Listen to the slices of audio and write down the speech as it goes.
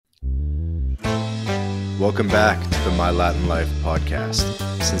Welcome back to the My Latin Life podcast.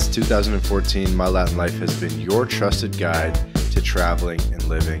 Since 2014, My Latin Life has been your trusted guide to traveling and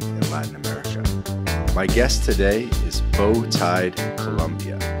living in Latin America. My guest today is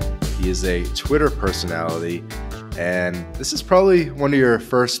BowTiedColombia. He is a Twitter personality, and this is probably one of your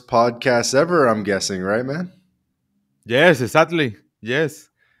first podcasts ever, I'm guessing, right, man? Yes, exactly. Yes,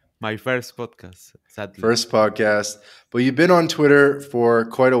 my first podcast, exactly. First podcast. But you've been on Twitter for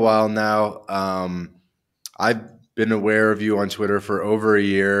quite a while now. I've been aware of you on Twitter for over a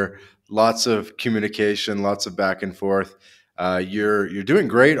year. Lots of communication, lots of back and forth. You're doing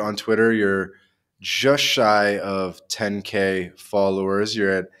great on Twitter. You're just shy of 10K followers. You're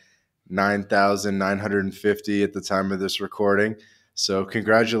at 9,950 at the time of this recording. So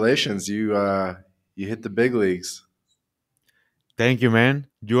congratulations, you hit the big leagues. Thank you, man.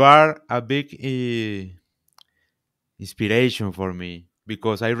 You are a big inspiration for me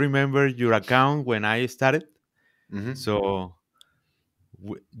because I remember your account when I started. Mm-hmm. So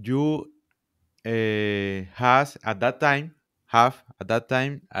you has at that time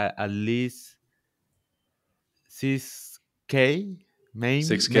at least 6K,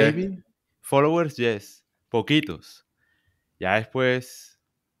 6K. maybe followers. Yes, poquitos. Ya después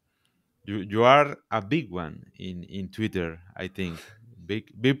you are a big one in Twitter, I think.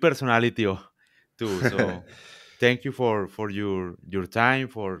 Big personality too. So thank you for your time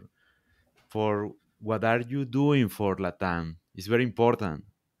for what are you doing for Latam. It's very important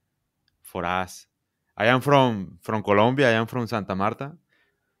for us. I am from Colombia. I am from Santa Marta.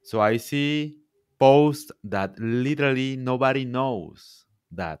 So I see posts that literally nobody knows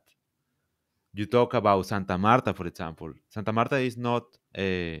that. You talk about Santa Marta, for example. Santa Marta is not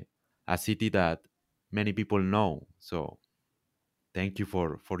a city that many people know. So thank you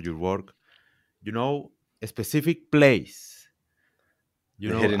for your work. You know, a specific place. You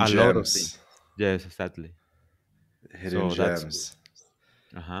The know, hidden a lot of things. gems. Yes, exactly. Hidden So that's good. gems.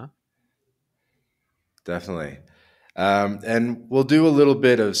 Uh-huh. Definitely. And we'll do a little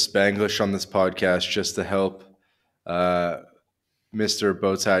bit of Spanglish on this podcast just to help uh, Mr.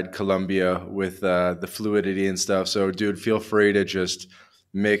 Bowtied Colombia with the fluidity and stuff. So, dude, feel free to just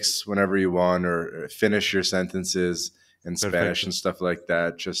mix whenever you want or finish your sentences in Spanish and Perfecto. stuff like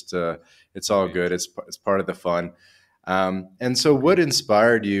that. Just it's all Okay. good. It's part of the fun. And so, what Okay.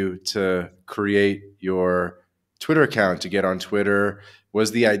 inspired you to create your Twitter account, to get on Twitter?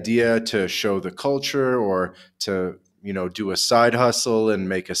 Was the idea to show the culture, or to do a side hustle and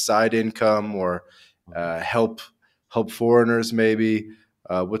make a side income, or help foreigners maybe?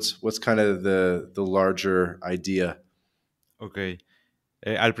 What's kind of the larger idea? Ok.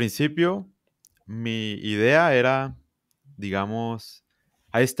 Al principio, mi idea era, digamos,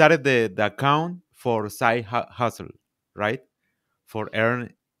 I started the account for side hustle, right? For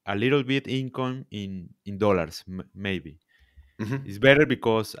earn a little bit income in dollars, maybe. Hmm. It's better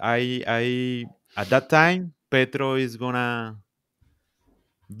because I at that time Petro is gonna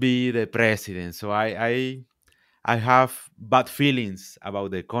be the president, so I have bad feelings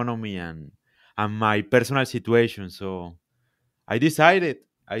about the economy and my personal situation. So I decided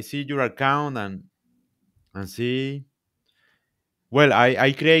I see your account and see. Well,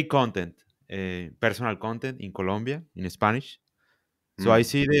 I create content, personal content in Colombia in Spanish. So I Mm.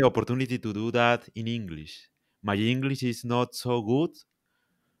 see the opportunity to do that in English. My English is not so good,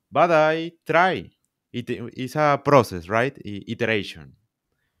 but I try. It's a process, right? Iteration,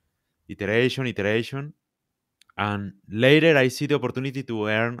 iteration, and later I see the opportunity to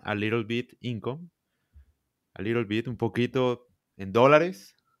earn a little bit income, a little bit, un poquito en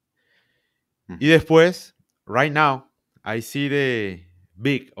dólares. Y Hmm. después, right now, I see the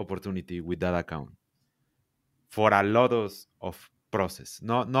big opportunity with that account for a lot of process.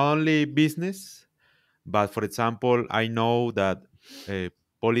 Not only business, but for example, I know that uh,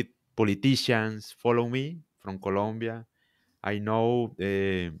 politicians follow me from Colombia. I know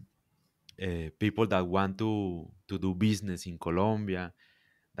people that want to do business in Colombia,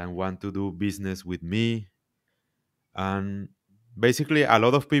 that want to do business with me. And basically, a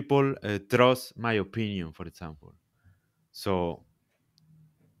lot of people trust my opinion, for example. So,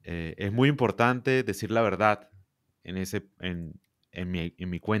 es muy importante decir la verdad en, en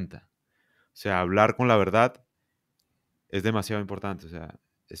mi cuenta. O sea, hablar con la verdad es demasiado importante. O sea,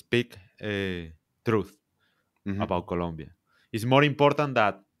 speak truth Hmm. about Colombia. It's more important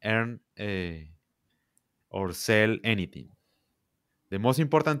that earn or sell anything. The most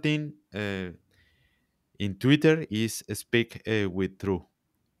important thing in Twitter is speak with truth.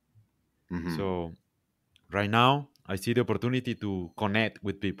 Hmm. So right now, I see the opportunity to connect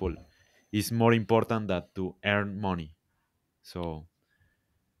with people. It's more important than to earn money. So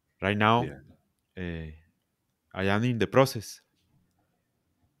right now, Yeah. uh, I am in the process.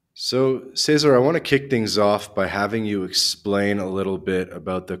 So, Cesar, I want to kick things off by having you explain a little bit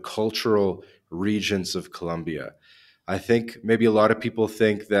about the cultural regions of Colombia. I think maybe a lot of people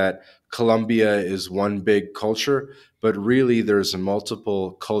think that Colombia is one big culture, but really there's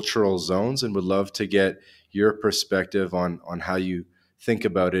multiple cultural zones, and would love to get your perspective on how you think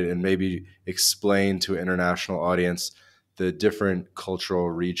about it and maybe explain to an international audience the different cultural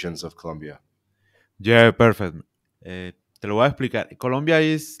regions of Colombia. Yeah, perfect. Te lo voy a explicar. Colombia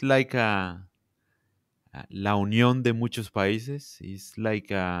is like la unión de muchos países. It's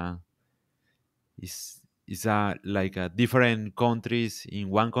like it's like different countries in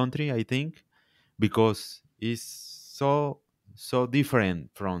one country, I think, because it's so different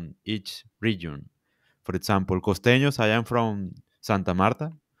from each region. For example, costeños, I am from Santa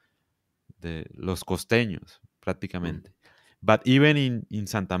Marta, de los costeños, Mm, prácticamente. But even in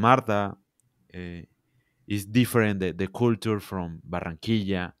Santa Marta, uh, is different the culture from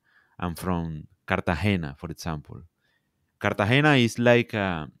Barranquilla and from Cartagena, for example. Cartagena is like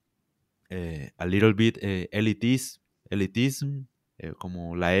a little bit elitism,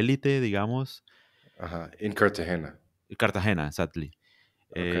 como la élite, digamos. in Cartagena. Cartagena, exactly.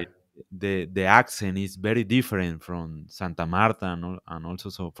 Uh, Okay. the accent is very different from Santa Marta and also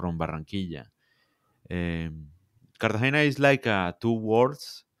so from Barranquilla. Um, Cartagena is like two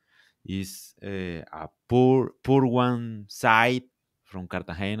words. Is a poor one side from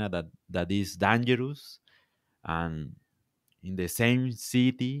Cartagena that is dangerous, and in the same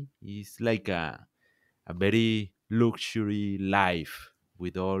city is like a very luxury life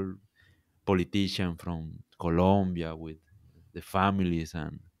with all politicians from Colombia with the families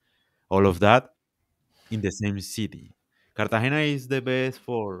and all of that in the same city. Cartagena is the best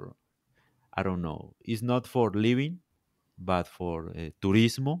for, I don't know, it's not for living, but for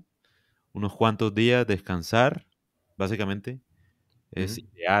turismo, unos cuantos días descansar, básicamente, es Hmm.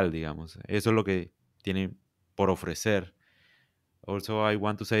 ideal, digamos. Eso es lo que tiene por ofrecer. Also, I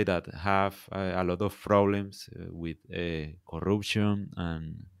want to say that have a lot of problems with corruption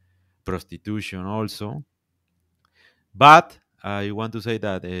and prostitution also. But I want to say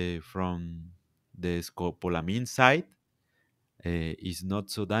that from the Scopolamine side, is not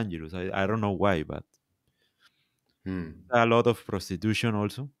so dangerous. I don't know why, but Hmm. a lot of prostitution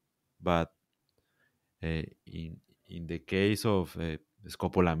also. But in the case of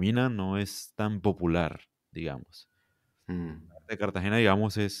Scopolamina no es tan popular, digamos. Hmm. De Cartagena,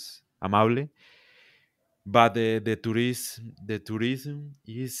 digamos, es amable, but the tourism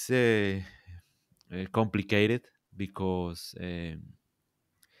is complicated because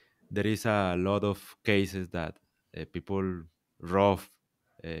there is a lot of cases that people rob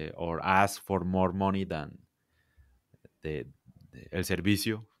or ask for more money than the, el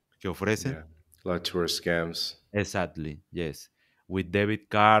servicio que ofrecen. Yeah. A lot of tourist scams. Exactly, yes. With debit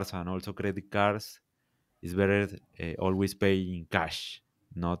cards and also credit cards, it's better always pay in cash,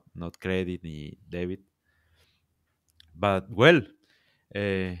 not credit ni debit. But well,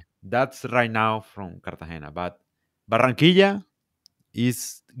 that's right now from Cartagena. But Barranquilla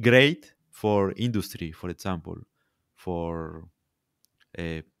is great for industry, for example, for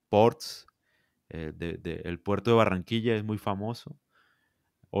ports. El puerto de Barranquilla es muy famoso.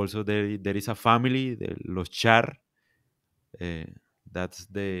 Also, there is a family, los Char. Uh, that's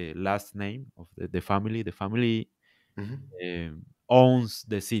the last name of the family. The family Hmm. owns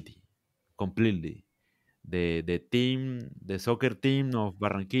the city completely. The team, the soccer team of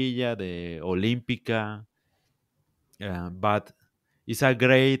Barranquilla, the Olímpica, but it's a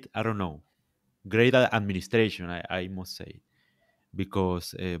great, I don't know, great administration, I must say,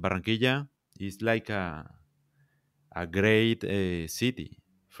 because Barranquilla is like a great city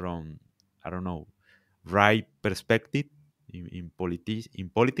from, I don't know, right perspective in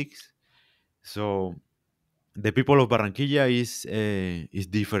politics. So the people of Barranquilla is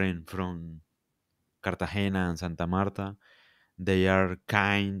different from Cartagena and Santa Marta. They are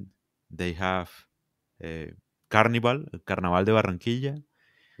kind. They have uh, Carnaval de Barranquilla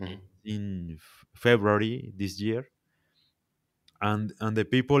Hmm. in February this year, and the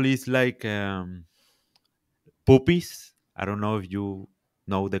people is like puppies. I don't know if you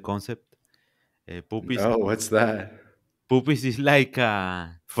know the concept. Puppies. No, what's that? Puppies is like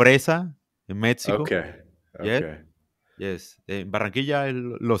fresa in Mexico. Okay. Yes, Okay. yes. In Barranquilla,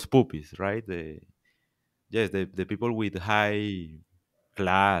 los puppies, right? Yes, the people with high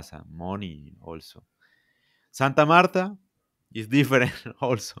class and money also. Santa Marta is different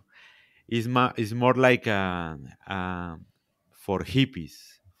also. It's more like for hippies,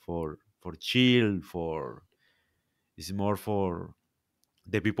 for chill, for it's more for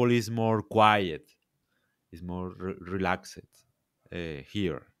the people is more quiet. is more relaxed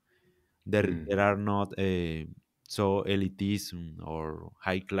here. There Mm. are not so elitism or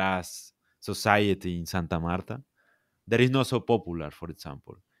high class society in Santa Marta. There is not so popular, for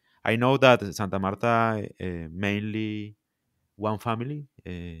example. I know that Santa Marta mainly one family,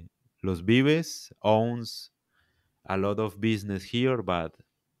 Los Vives, owns a lot of business here, but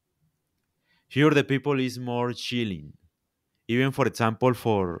here the people is more chilling. Even for example,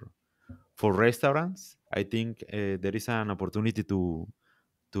 for restaurants, I think there is an opportunity to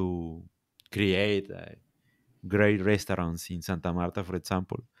create great restaurants in Santa Marta, for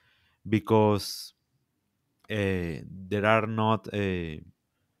example, because there are not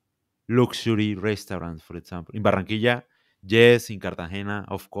luxury restaurants, for example. In Barranquilla, yes, in Cartagena,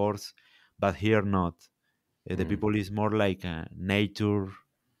 of course, but here not. The Mm. people is more like nature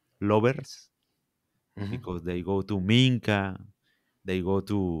lovers Hmm. because they go to Minca, they go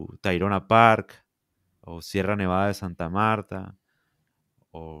to Tayrona Park o Sierra Nevada de Santa Marta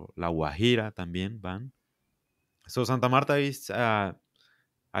o La Guajira también van. So Santa Marta is a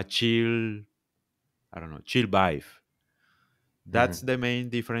chill, I don't know, chill vibe. Hmm. That's the main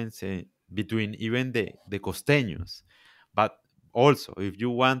difference between even the costeños. But also, if you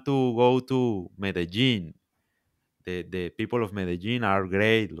want to go to Medellin, the people of Medellin are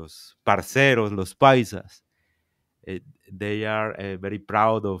great. Los parceros, los paisas, eh, they are very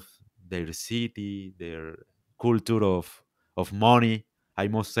proud of their city, their culture of money. I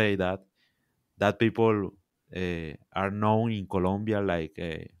must say that people are known in Colombia like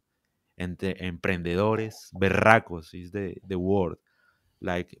emprendedores, berracos is the word,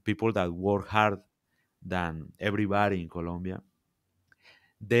 like people that work hard than everybody in Colombia.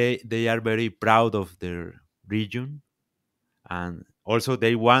 They are very proud of their region, and also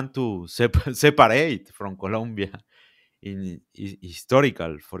they want to separate from Colombia in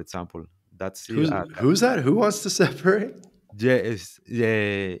historical, for example. That's it. Who's that? Who wants to separate? Yes,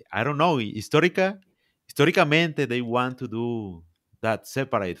 yeah, I don't know. Historicamente, they want to do that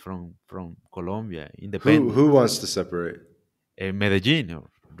separate from Colombia, Who independence. wants to separate? Medellin, or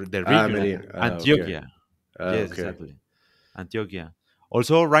the Ah, region, Medellin. Okay. Antioquia. Yes, Okay. exactly. Antioquia.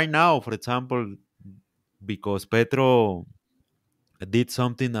 Also, right now, for example, because Petro did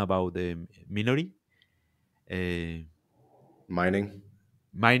something about the minority uh, Mining.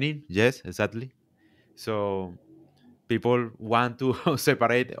 mining. Yes, exactly. So people want to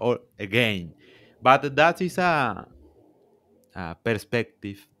separate all again, but that is a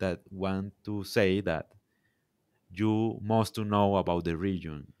perspective that want to say that you must to know about the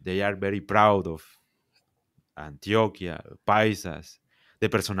region. They are very proud of Antioquia, Paisas. The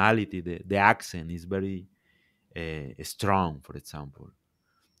personality, the accent is very strong, for example,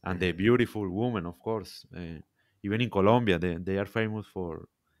 and the Hmm. beautiful woman, of course. Even in Colombia, they are famous for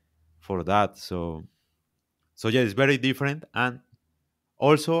that. So yeah, it's very different. And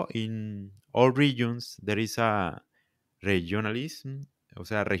also in all regions there is a regionalism, o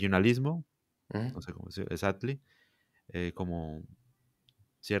sea, regionalismo, Hmm. no sé cómo decir exactly, como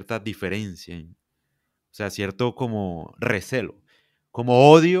cierta diferencia, o sea, cierto como recelo,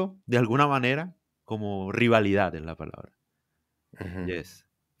 como odio de alguna manera, como rivalidad es la palabra. Hmm. Yes.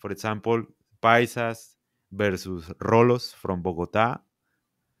 For example, Paisas versus Rolos from Bogota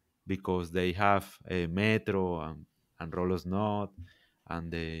because they have a metro and Rolos not,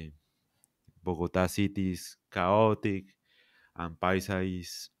 and the Bogota city is chaotic, and Paisa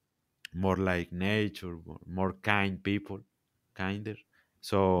is more like nature, more kind people, kinder.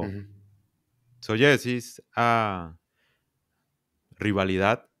 So, Hmm. so yes, it's a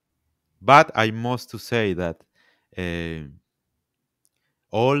rivalidad, but I must to say that uh,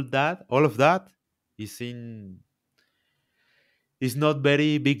 all of that is in is not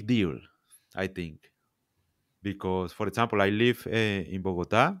very big deal, I think, because for example, I live in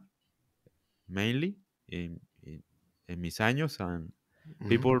Bogota mainly in mis años, and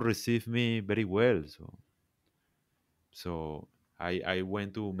people Hmm. receive me very well. So I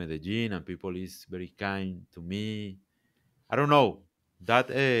went to Medellin and people is very kind to me. I don't know that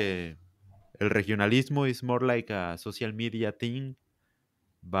el regionalismo is more like a social media thing,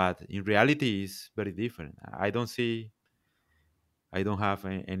 but in reality is very different. I don't have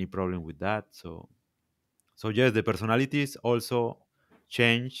any problem with that. So yes, the personalities also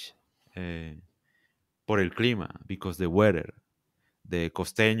change uh, por el clima because the weather. The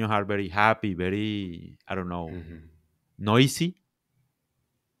costeños are very happy, very I don't know, Hmm. noisy.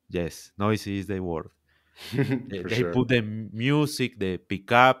 Yes, noisy is the word. They, For they sure. put the music, the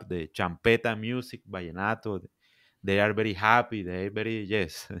pickup, the champeta music, vallenato. They are very happy. They are very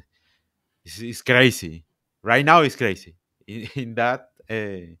yes. It's crazy. Right now, it's crazy. In that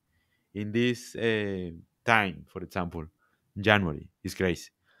in this. time, for example, January is crazy.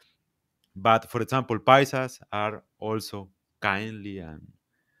 But for example, Paisas are also kindly and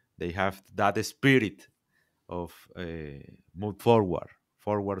they have that spirit of move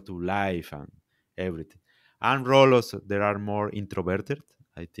forward to life and everything. And Rolos, they are more introverted,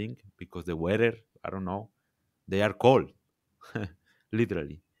 I think, because the weather, I don't know, they are cold,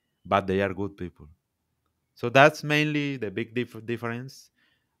 literally, but they are good people. So that's mainly the big difference.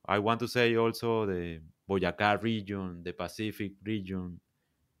 I want to say also the Boyacá region, the Pacific region.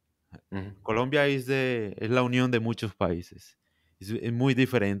 Hmm. Colombia es la unión de muchos países. Es muy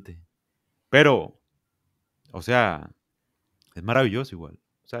diferente. Pero, o sea, es maravilloso igual.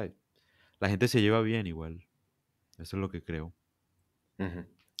 ¿Sabes? La gente se lleva bien igual. Eso es lo que creo. Hmm.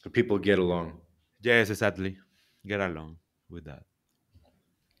 People get along. Yes, exactly. Get along with that.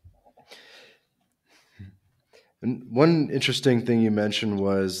 And one interesting thing you mentioned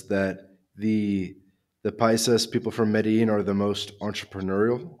was that the Paisas people from Medellin are the most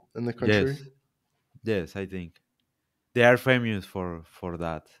entrepreneurial in the country. Yes, yes, I think they are famous for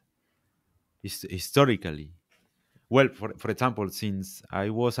that historically. Well, for example, since I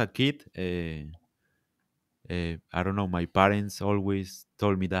was a kid, I don't know. My parents always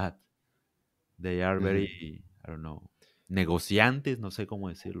told me that they are Hmm. very, I don't know, negociantes. No sé cómo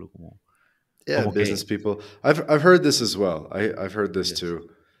decirlo. Yeah, Como business que people. I've heard this as well. I've heard this yes, too,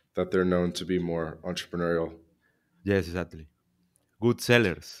 that they're known to be more entrepreneurial. yes, exactly. Good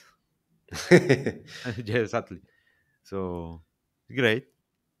sellers. Yes, exactly. So great.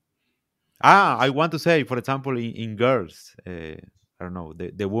 I want to say, for example, in girls, I don't know,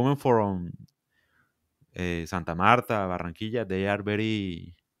 the women from Santa Marta, Barranquilla, they are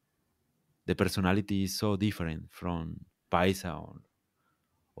very, the personality is so different from Paisa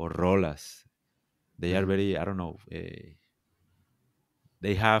or Rolas. They are Hmm. very, I don't know,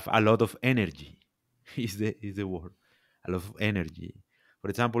 they have a lot of energy, is the word, a lot of energy. For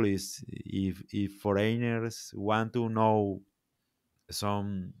example, is if foreigners want to know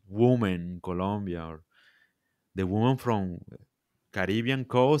some woman in Colombia or the women from Caribbean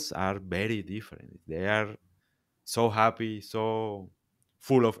coast are very different. They are so happy, so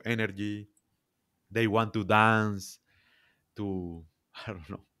full of energy. They want to dance, to I don't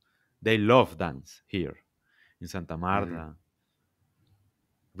know. They love dance here in Santa Hmm. Marta.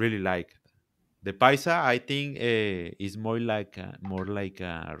 Really like the paisa. I think is more like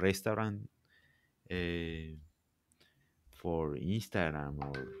a restaurant uh, for Instagram,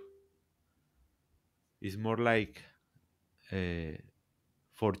 or it's more like uh,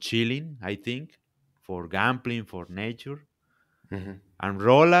 for chilling. I think for gambling, for nature. Hmm. And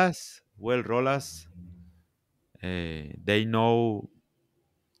Rolas, well, Rolas, they know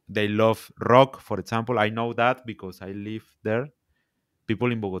they love rock. For example, I know that because I live there.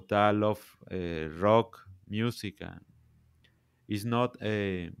 People in Bogota love rock music, and it's not,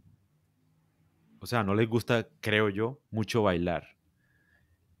 o sea, no les gusta, creo yo, mucho bailar.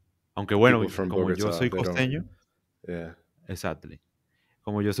 Aunque bueno, People from como yo Bogota, soy they don't. costeño, Yeah. exacto.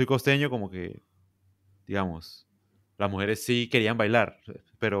 Como yo soy costeño, como que, digamos, las mujeres sí querían bailar,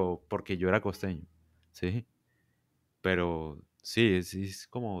 pero porque yo era costeño, ¿sí? Pero sí, es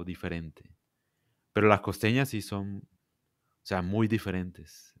como diferente. Pero las costeñas sí son, o sea, muy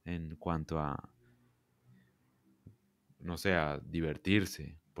diferentes en cuanto a, no sé, a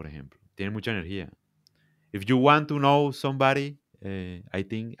divertirse, por ejemplo. Tienen mucha energía. If you want to know somebody, I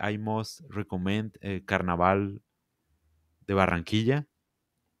think I must recommend Carnaval de Barranquilla.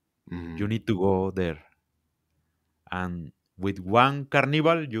 You Hmm. need to go there. And with one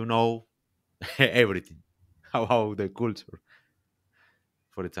carnival, you know everything about the culture,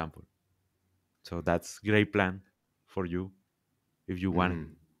 for example. So that's great plan for you if you want it.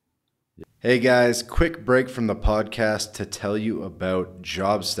 Hmm. Hey guys, quick break from the podcast to tell you about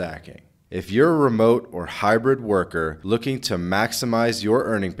job stacking. If you're a remote or hybrid worker looking to maximize your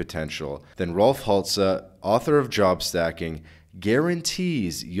earning potential, then Rolf Haltza, author of Job Stacking,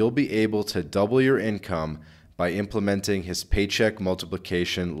 guarantees you'll be able to double your income by implementing his paycheck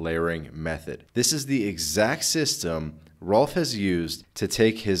multiplication layering method. This is the exact system Rolf has used to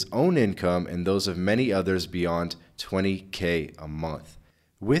take his own income and those of many others beyond 20K a month.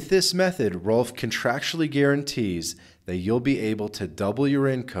 With this method, Rolf contractually guarantees that you'll be able to double your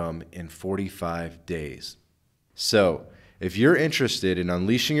income in 45 days. So, if you're interested in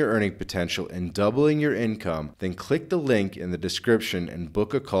unleashing your earning potential and doubling your income, then click the link in the description and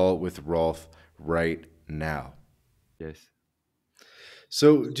book a call with Rolf right now. Yes.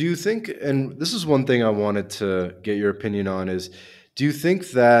 So, do you think, and this is one thing I wanted to get your opinion on, is do you think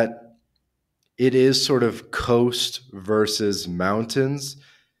that it is sort of coast versus mountains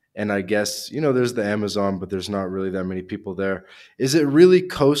and I guess, there's the Amazon, but there's not really that many people there. Is it really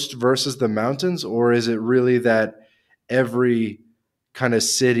coast versus the mountains, or is it really that every kind of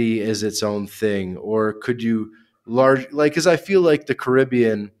city is its own thing? Or could you large, like, because I feel like the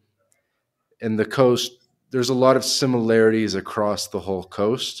Caribbean and the coast, there's a lot of similarities across the whole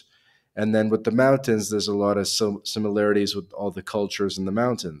coast. And then with the mountains, there's a lot of similarities with all the cultures in the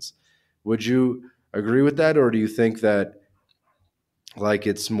mountains. Would you agree with that, or do you think that like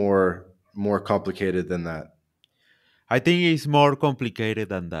it's more complicated than that? I think it's more complicated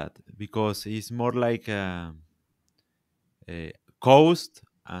than that because it's more like a coast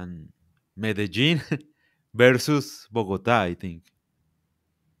and Medellin versus Bogota. I think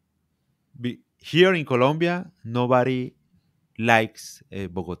here in Colombia, nobody likes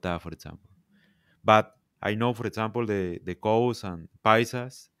Bogota, for example. But I know, for example, the coast and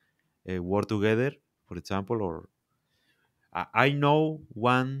paisas work together, for example, or I know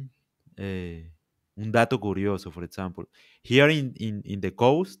un dato curioso, for example, here in the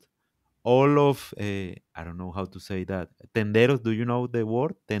coast, all of I don't know how to say that. Tenderos, do you know the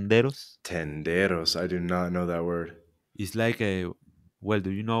word tenderos? Tenderos. I do not know that word. It's like a well,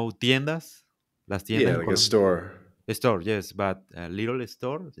 do you know tiendas? Las tiendas Yeah, en like a Colombia. store, A store, yes, but a little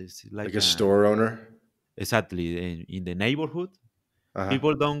store is like like a a store owner. exactly in the neighborhood. Uh huh.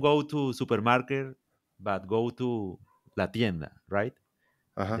 People don't go to supermarket, but go to la tienda, right?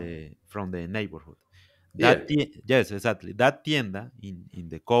 Uh huh. From the neighborhood. Yeah. Yes, exactly. That tienda in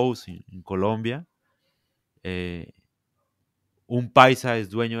the coast in Colombia, eh, un paisa es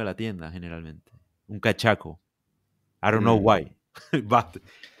dueño de la tienda generalmente. Un cachaco. I don't know Mm. why, but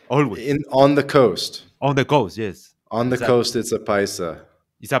always On the coast. on the coast. Yes, On the exactly. coast, it's a paisa.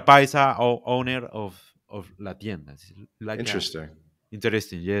 It's a paisa owner of la tienda. It's like a Interesting.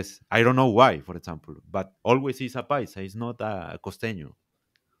 interesting. Yes, I don't know why, for example, but always is a paisa. It's not a costeño.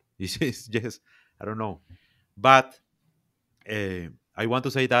 It's just I don't know, but I want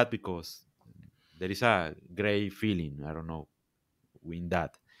to say that because there is a great feeling. I don't know in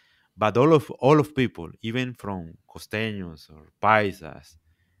that, but all of people, even from costeños or paisas,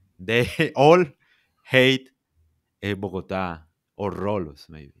 they all hate Bogotá or Rolos,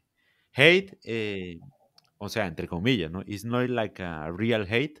 maybe. Hate, o sea, entre comillas, no? It's not like a real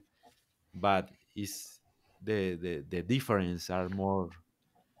hate, but it's the difference are more,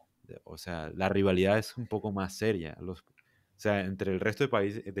 o sea, la rivalidad es un poco más seria. O sea, entre el resto de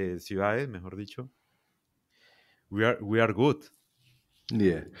países, de ciudades, mejor dicho, we are good.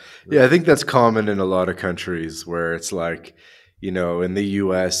 Yeah. Yeah, I Like, think that's common in a lot of countries where it's like, in the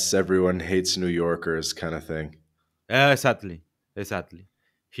US, everyone hates New Yorkers kind of thing. exactly, exactly.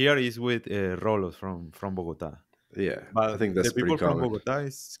 Here is with Rolos from Bogotá. Yeah, I But think the that's pretty people from common. Bogotá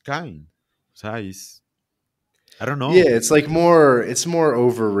is kind. O sea, I don't Yeah, know. it's more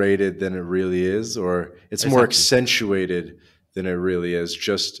overrated than it really is, or it's more Exactly. accentuated than it really is,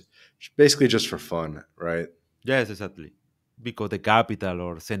 just basically just for fun, right? Yes, exactly. Because the capital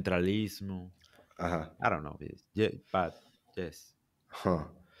or centralismo. Uh-huh. I don't know. Yes. Yeah, but yes. Huh.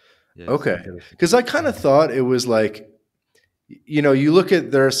 Yes. Okay. Interesting. Because I kind of thought it was like, you look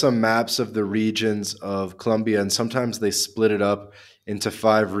at, there are some maps of the regions of Colombia, and sometimes they split it up into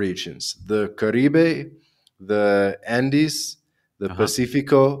five regions: the Caribe, the Andes, the Uh-huh.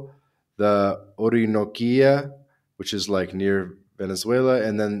 Pacifico, the Orinoquia, which is like near Venezuela,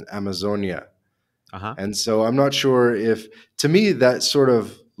 and then Amazonia. Uh-huh. And so I'm not sure if, to me, that sort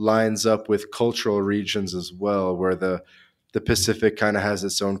of lines up with cultural regions as well, where the Pacific kind of has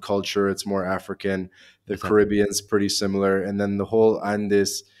its own culture. It's more African. The Exactly. Caribbean's pretty similar. And then the whole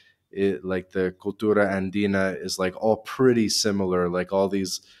Andes, like the Cultura Andina, is like all pretty similar. Like all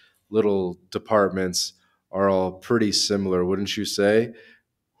these little departments are all pretty similar, wouldn't you say?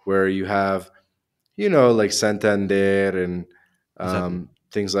 Where you have, like Santander and Exactly.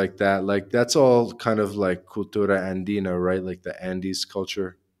 things like that. Like that's all kind of like cultura andina, right? Like the Andes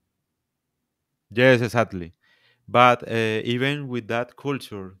culture. Yes, exactly. But even with that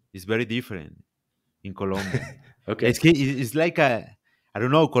culture, it's very different in Colombia. Okay. It's like I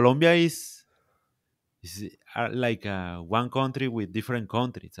don't know, Colombia is like one country with different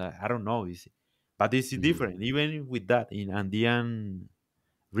countries. I don't know. But it's Hmm. different, even with that in Andean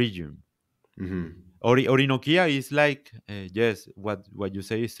region. Hmm. Orinoquia is like, yes, what you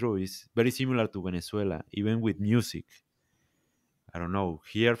say is true. It's very similar to Venezuela, even with music. I don't know.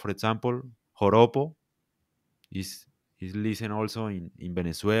 Here, for example, joropo is is listened also in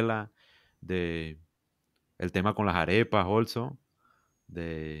Venezuela. The el tema con las arepas also.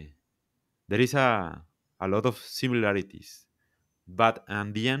 The there is a lot of similarities, but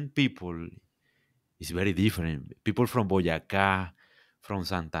Andean people is very different. People from Boyacá, from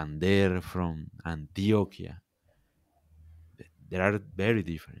Santander, from Antioquia. They are very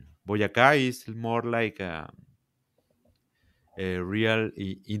different. Boyacá is more like a real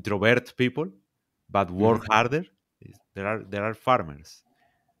introvert people, but work Hmm. harder. There are farmers.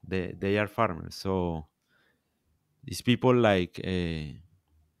 They are farmers. So these people like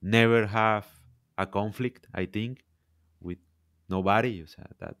never have a conflict. I think with nobody. O sea,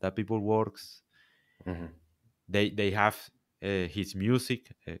 that people works. Hmm. They have his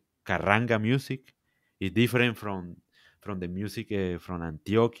music, carranga music, is different from the music from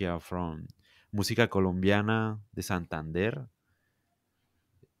Antioquia, from música colombiana de Santander.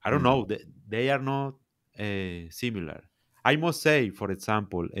 I don't know. Mm. They are not similar. I must say, for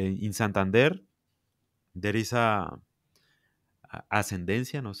example, in Santander there is a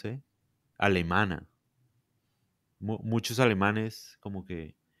ascendencia, no sé, alemana. Muchos alemanes como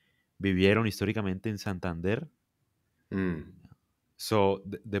que vivieron históricamente en Santander. Mm. So,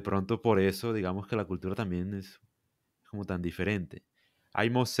 de pronto por eso, digamos que la cultura también es como tan diferente. I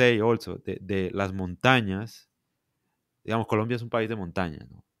must say also, de las montañas, digamos, Colombia es un país de montañas,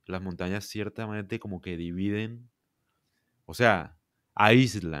 ¿no? Las montañas ciertamente como que dividen, o sea,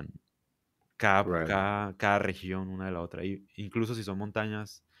 aíslan Right. cada región una de la otra, incluso si son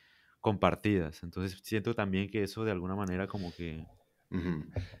montañas compartidas. Entonces siento también que eso de alguna manera como que Hmm.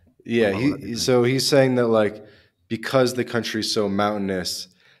 Yeah, como algunas so diferencias. he's saying that like because the country's so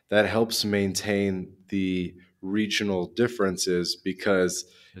mountainous, that helps maintain the regional differences because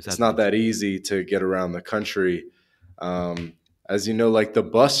it's not Exactly. that easy to get around the country. Um, as you know, like the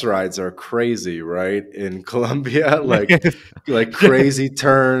bus rides are crazy, right? In Colombia, Yes. like Yes. crazy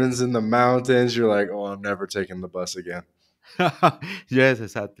turns in the mountains. You're like, oh, I'm never taking the bus again. Yes,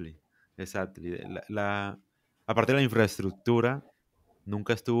 exactly. Exactly. Aparte de la infraestructura,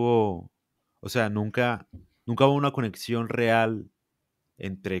 nunca estuvo, o sea, nunca hubo una conexión real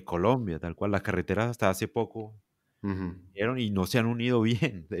entre Colombia, tal cual. Las carreteras hasta hace poco Hmm. eran y no se han unido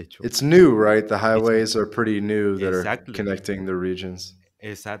bien, de hecho. It's new, right? The It's- highways are pretty new that are exactly. connecting the regions.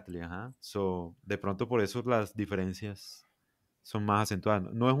 Exactly, ajá. So, de pronto por eso las diferencias son más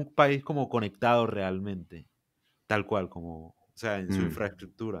acentuadas. No es un país como conectado realmente, tal cual, como, o sea, en su Mm.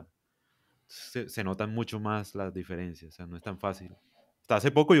 infraestructura. Se notan mucho más las diferencias, o sea, no es tan fácil. Hasta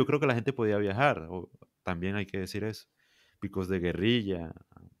hace poco yo creo que la gente podía viajar, también hay que decir eso, because de guerrilla,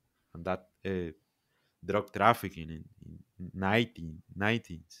 and that drug trafficking in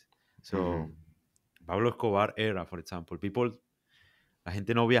 1990s. So, Hmm. Pablo Escobar era, for example, la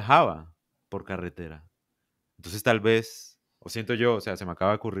gente no viajaba por carretera. Entonces tal vez, o siento yo, o sea, se me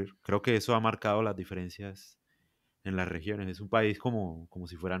acaba de ocurrir, creo que eso ha marcado las diferencias en las regiones. Es un país como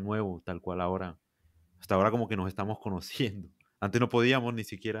si fuera nuevo, tal cual ahora. Hasta ahora como que nos estamos conociendo. Antes no podíamos ni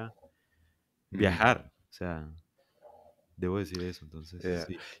siquiera Mm. viajar. O sea, debo decir eso. Entonces, Yeah.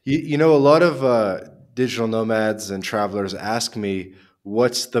 sí. You know, a lot of digital nomads and travelers ask me,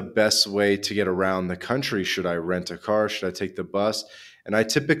 what's the best way to get around the country? Should I rent a car? Should I take the bus? And I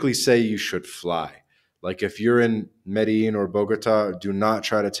typically say you should fly. Like if you're in Medellin or Bogota, do not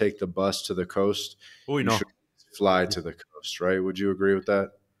try to take the bus to the coast. Uy, You should no. fly to the coast, right? Would you agree with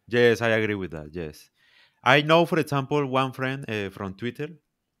that? Yes, I agree with that. Yes. I know, for example, one friend from Twitter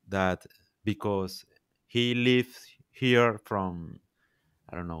that because he lives here from,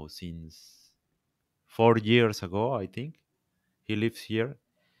 I don't know, since 4 years ago, I think. He lives here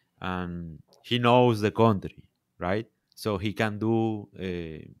and he knows the country, right? So he can do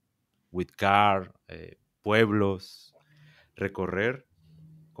with car, pueblos, recorrer,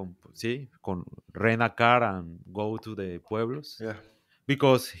 sí, con rent a car and go to the pueblos Yeah.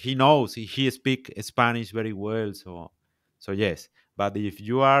 because he knows he speak Spanish very well. So yes, but if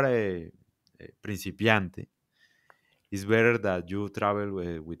you are a principiante, it's better that you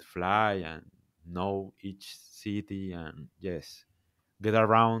travel with fly and know each city and yes, get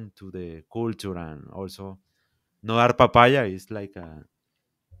around to the culture and also no dar papaya is like a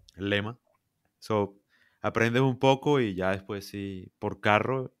lema. So aprendes un poco y ya después sí por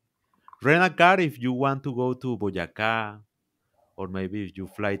carro. Rent a car if you want to go to Boyacá or maybe if you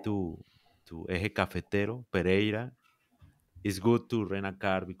fly to Eje Cafetero, Pereira. It's good to rent a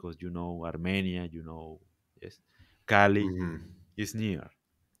car because you know Armenia, you know, yes, Cali Hmm. is near.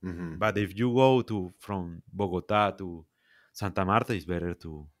 Hmm. But if you go to from Bogota to Santa Marta, it's better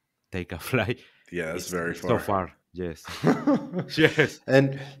to take a flight. Yeah, that's very It's so far. far. Yes. Yes.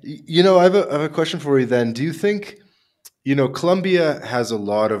 And you know, I have a question for you then. Do you think, you know, Colombia has a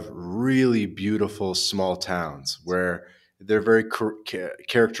lot of really beautiful small towns where they're very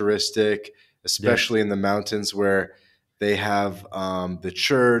characteristic, Yes. especially in the mountains where they have the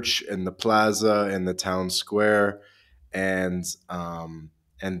church and the plaza and the town square. and um,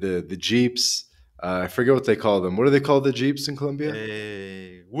 and the jeeps. I forget what they call them. What do they call the jeeps in Colombia?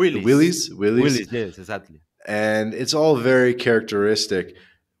 The Willis. wheelies, wheelies, Willis, yes, exactly. and it's all very characteristic.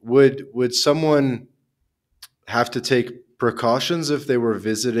 Would someone have to take precautions if they were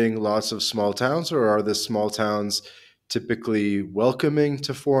visiting lots of small towns, or are the small towns typically welcoming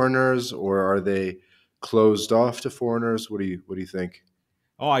to foreigners, or are they closed off to foreigners? What do you think?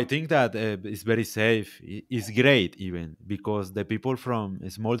 Oh, I think that it's very safe. It's great even because the people from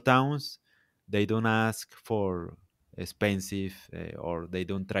small towns, they don't ask for expensive or they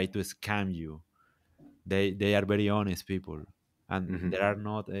don't try to scam you. They are very honest people, and there Hmm. are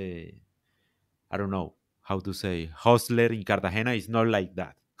not I don't know how to say hustler in Cartagena is not like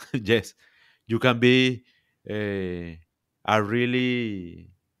that. Yes, you can be uh, a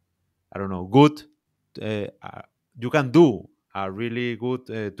really I don't know good. You can do a really good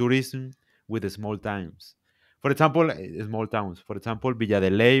tourism with the small towns. For example, small towns. For example, Villa de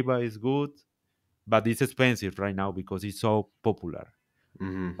Leyva is good, but it's expensive right now because it's so popular.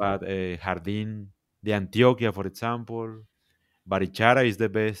 Hmm. But Jardín de Antioquia, for example, Barichara is the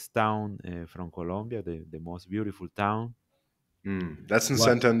best town from Colombia, the most beautiful town. Mm. That's in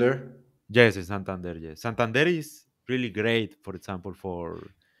What? Santander. Yes, in Santander. Yes, Santander is really great. For example,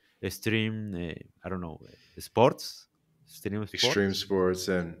 for extreme, I don't know, sports, extreme Extreme sports. sports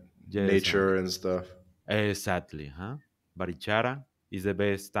and Yes, nature and stuff. exactly. Huh? Barichara is the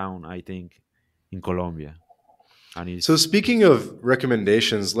best town I think in Colombia, and So it's speaking of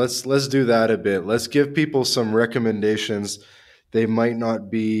recommendations, let's do that a bit. Let's give people some recommendations they might not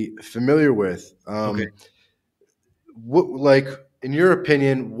be familiar with. okay. What, like, in your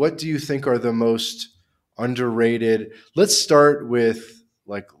opinion, what do you think are the most underrated? Let's start with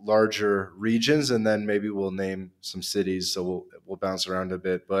like larger regions, and then maybe we'll name some cities. So we'll bounce around a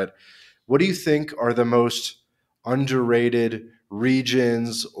bit. But what do you think are the most underrated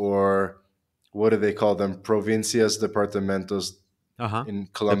regions, or what do they call them? Provincias, departamentos Uh huh. in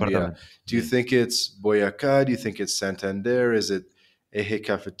Colombia. Departamento. Do you Yes. think it's Boyacá? Do you think it's Santander? Is it Eje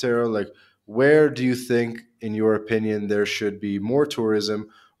Cafetero? Like, where do you think, in your opinion, there should be more tourism,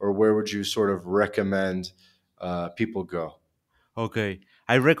 or where would you sort of recommend people go? Okay.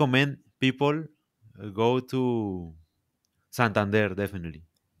 I recommend people go to Santander definitely.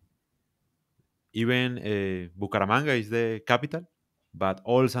 Even Bucaramanga is the capital, but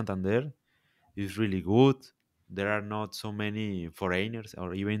all Santander is really good. There are not so many foreigners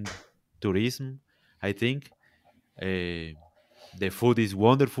or even tourism. I think the food is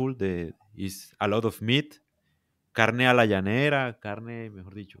wonderful. The is a lot of meat, carne a la llanera, carne,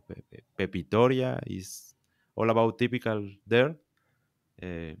 mejor dicho, pepitoria is all about typical there.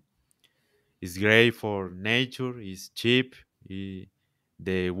 Uh, it's great for nature. It's cheap.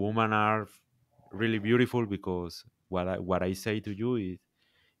 The women are really beautiful because what I say to you is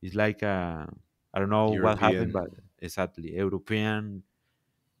it's like I don't know what happened, European. but exactly European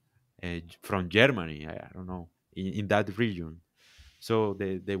from Germany. I don't know in that region. So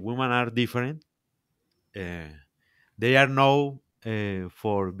the women are different. Uh, they are known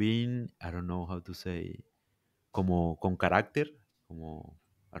for being I don't know how to say como con carácter, como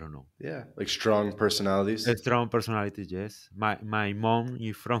I don't know. Yeah, like strong personalities. A strong personality, yes. My mom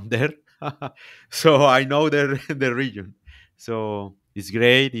is from there, so I know the region. So it's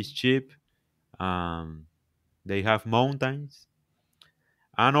great. It's cheap. Um, they have mountains,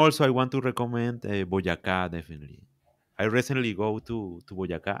 and also I want to recommend Boyacá definitely. I recently go to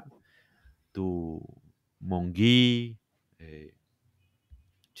Boyacá to Monguí, uh,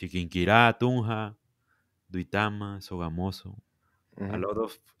 Chiquinquirá, Tunja, Duitama, Sogamoso. A Hmm. lot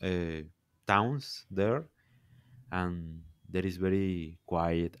of towns there, and there is very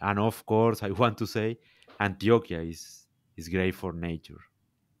quiet. And of course, I want to say Antioquia is great for nature.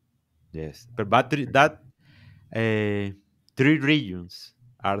 Yes, that uh, three regions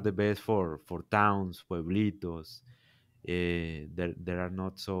are the best for towns, pueblitos. There are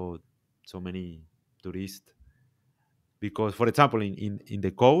not so many tourists because, for example, in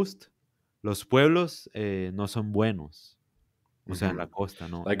the coast, los pueblos no son buenos. O sea, en Hmm. la costa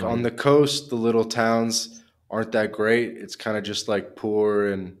Like no on hay. the coast, the little towns aren't that great. It's kind of just like poor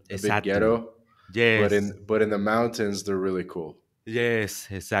and a bit Exactly. ghetto. But Yes. in the mountains, they're really cool. Yes,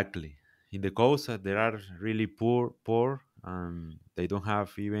 exactly. In the coast, there are really poor, and they don't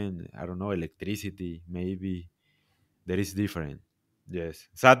have even I don't know electricity. Maybe there is different. Yes,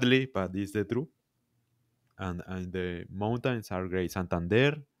 sadly, but it's the truth. And the mountains are great.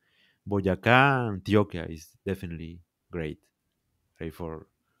 Santander, Boyacá, Antioquia is definitely great. Great for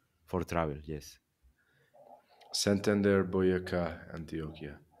travel. Yes, Santander, Boyacá,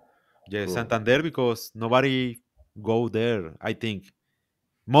 Antioquia. yes, Cool. Santander because nobody. go there. I think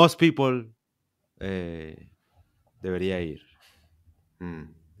most people debería ir.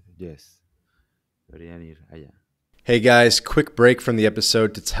 Hmm. Yes, deberían ir allá. Hey guys, quick break from the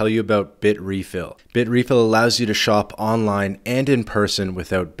episode to tell you about BitRefill. BitRefill allows you to shop online and in person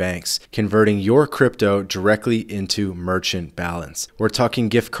without banks, converting your crypto directly into merchant balance. We're talking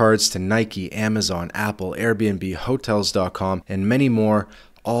gift cards to Nike, Amazon, Apple, Airbnb, Hotels.com, and many more,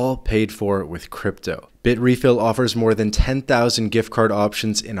 all paid for with crypto. BitRefill offers more than 10,000 gift card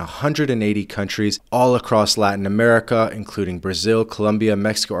options in 180 countries all across Latin America, including Brazil, Colombia,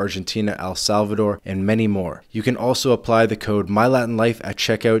 Mexico, Argentina, El Salvador, and many more. You can also apply the code MyLatinLife at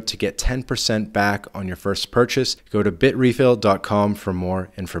checkout to get 10% back on your first purchase. Go to bitrefill.com for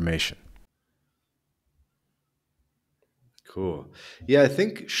more information. Cool. Yeah, I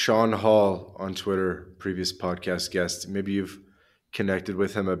think Sean Hall on Twitter, previous podcast guest, maybe you've connected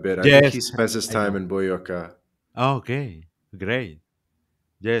with him a bit. I think Yes, he spends his I time know. in Boyacá. Okay, great.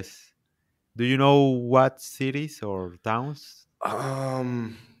 Yes. Do you know what cities or towns?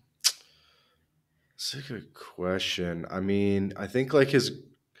 Um, it's a good question. I mean, I think like his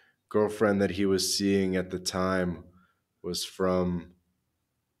girlfriend that he was seeing at the time was from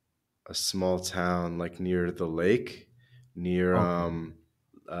a small town like near the lake, near Okay.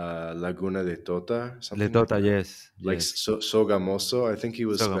 Laguna de Tota, something like Letota, that. yes, Like yes. Sogamoso. I think he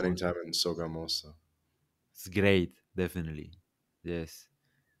was spending Sogamoso. time in Sogamoso. It's great, definitely. Yes.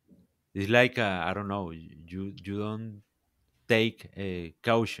 It's like I don't know. You don't take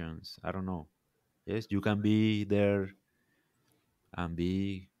cautions. I don't know. Yes, you can be there and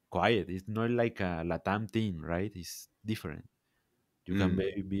be quiet. It's not like a LatAm thing, right? It's different. You can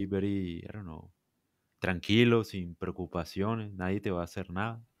Mm. be very, I don't know, tranquilo, sin preocupaciones. Nadie te va a hacer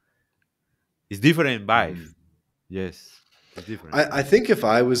nada. It's different vibe. Hmm. Yes, it's different. I think if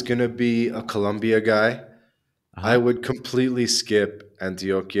I was gonna be a Colombia guy, I Uh-huh. would completely skip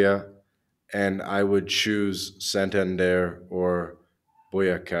Antioquia and I would choose Santander or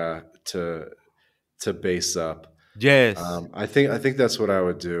Boyacá to base up. Yes, I think that's what I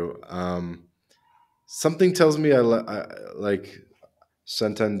would do. Something tells me I like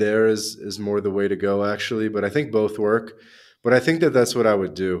Santander is more the way to go actually, but I think both work. But I think that that's what I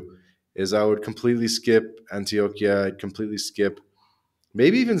would do is I would completely skip Antioquia. I'd completely skip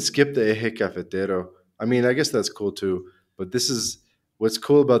maybe even skip the Eje Cafetero. I mean, I guess that's cool too. But this is what's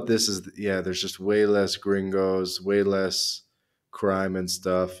cool about this is yeah, there's just way less gringos, way less crime and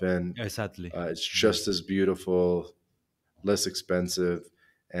stuff, and exactly. it's just Yes. as beautiful, less expensive,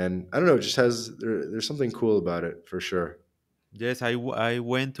 and I don't know, it just has there's something cool about it for sure. Yes, I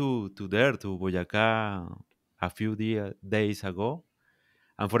went to there, to Boyacá, a few days ago.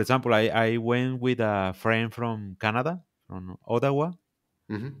 And for example, I went with a friend from Canada, from Ottawa,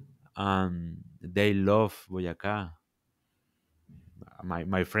 Hmm. and they love Boyacá.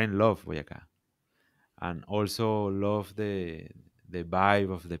 My friend loved Boyacá, and also love the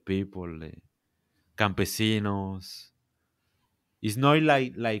vibe of the people, the campesinos. It's not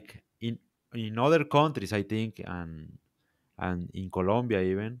like in other countries, I think, and in Colombia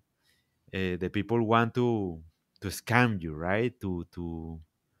even, the people want to scam you, right?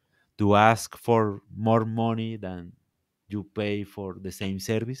 To ask for more money than you pay for the same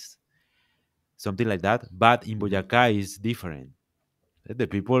service, something like that. But in Hmm. Boyacá is different. The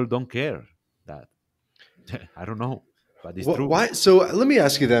people don't care that. I don't know, but it's What? true. Why? So let me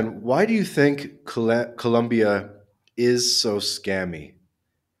ask you then. Why do you think Colombia is so scammy?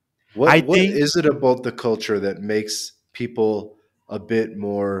 I What think is it about the culture that makes people a bit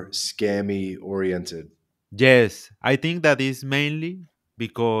more scammy oriented? yes, I think that is mainly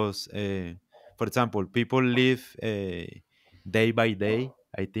because, for example, people live day by day.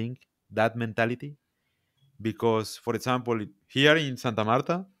 I think that mentality because, for example, here in Santa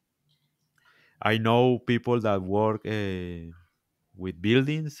Marta, I know people that work with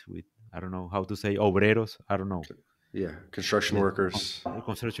buildings, with I don't know how to say obreros. I don't know. Yeah, construction Yes, workers.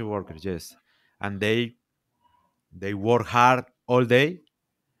 construction workers. Yes, and they work hard all day,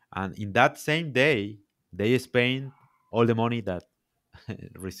 and in that same day they spend all the money that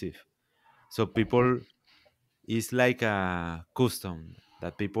receive. So people is like a custom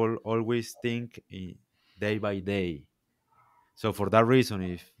that people always think day by day. So for that reason,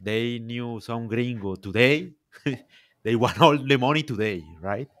 if they knew some gringo today, they want all the money today,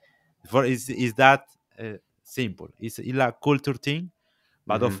 right? For is that simple? It's a culture thing,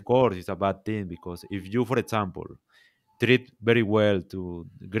 but of Hmm. course it's a bad thing because if you, for example, treat very well to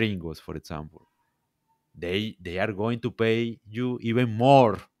gringos, for example, they are going to pay you even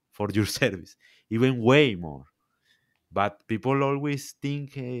more for your service, even way more. But people always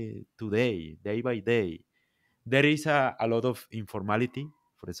think today, day by day. There is a lot of informality.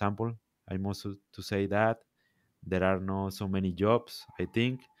 For example, I must to say that there are not so many jobs, I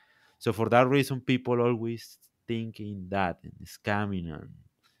think. So for that reason, people always thinking that and scamming and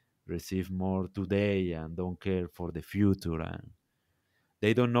receive more today and don't care for the future, and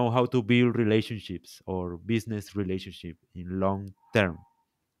they don't know how to build relationships or business relationship in long term.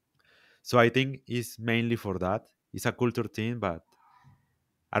 So I think it's mainly for that. It's a culture thing, but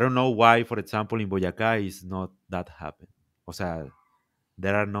I don't know why, for example, in Boyacá is not that happen. O sea,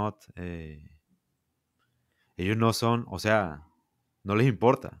 there are not, ellos no son, o sea, no les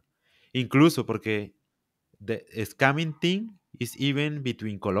importa. Incluso porque the scamming thing is even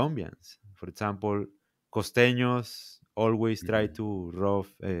between Colombians. For example, costeños always try Hmm. to rob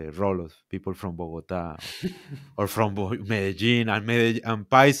rolos, people from Bogota or from Medellin, and and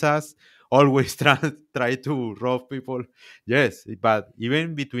paisas always try to rob people. Yes, but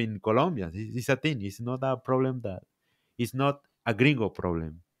even between Colombians, it's a thing. It's not a problem that it's not a gringo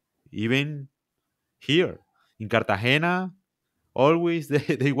problem. Even here in Cartagena, always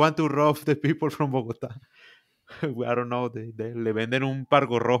they want to rob the people from Bogota. I don't know, le venden un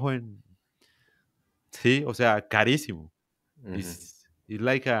pargo rojo en, sí, o sea, carísimo. Hmm. It's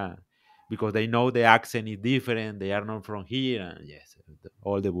like a, because they know the accent is different, they are not from here, and yes,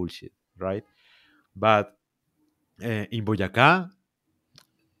 all the bullshit, right? But in Boyacá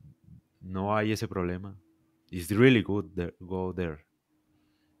no hay ese problema. It's really good there, go there.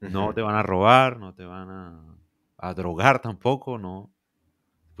 No te Hmm. van a robar, no te van a drogar tampoco, no.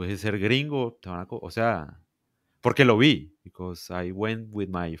 Puedes ser gringo, te van a, o sea, porque lo vi, because I went with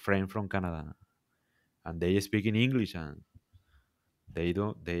my friend from Canada, and they speak in English, and they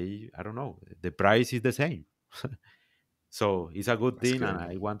I don't know, the price is the same. So it's a good That's thing, and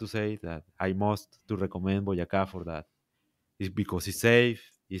good. I want to say that I must to recommend Boyacá for that. It's because it's safe,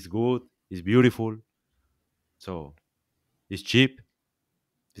 it's good, it's beautiful, so it's cheap,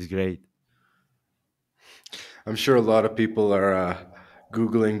 it's great. I'm sure a lot of people are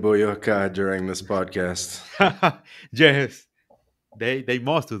Googling Boyoka during this podcast. Yes, they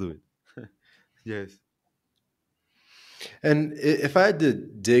must to do it. Yes. And if I had to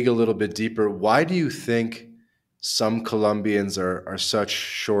dig a little bit deeper, why do you think some Colombians are such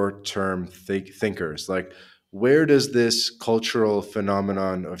short term thinkers? Like, where does this cultural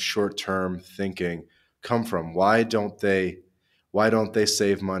phenomenon of short term thinking come from? Why don't they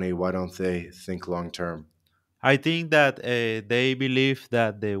save money? Why don't they think long term? I think that they believe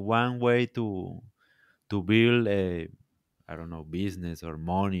that the one way to build a, I don't know, business or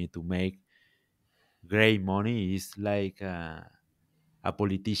money, to make great money is like a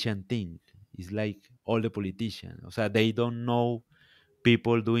politician thing. It's like all the politicians. O sea, they don't know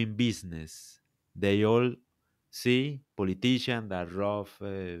people doing business. They all see politicians that rob,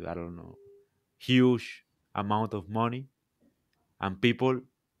 I don't know, huge amount of money, and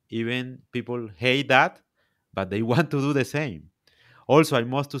even people hate that, but they want to do the same. Also, I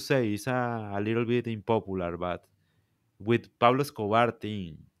must to say, it's a little bit unpopular, but with Pablo Escobar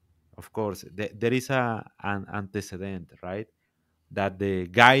thing, of course, there is an antecedent, right? That the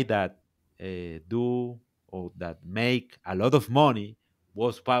guy that do or that make a lot of money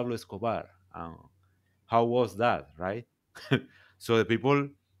was Pablo Escobar. How was that, right? So the people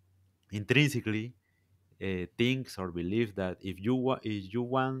intrinsically thinks or believe that if you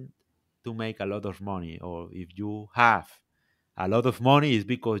want to make a lot of money, or if you have a lot of money, is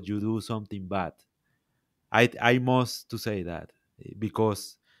because you do something bad. I must to say that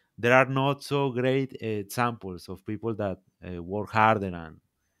because there are not so great examples of people that work harder and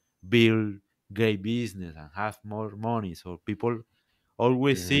build great business and have more money. So people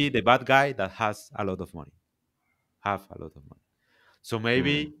always see Hmm. the bad guy that has a lot of money, have a lot of money. So Hmm.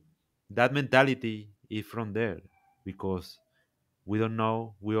 maybe that mentality is from there, because we don't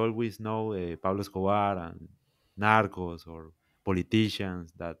know. We always know Pablo Escobar and narcos or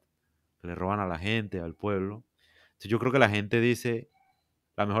politicians that le roban a la gente, al pueblo. Entonces yo creo que la gente dice,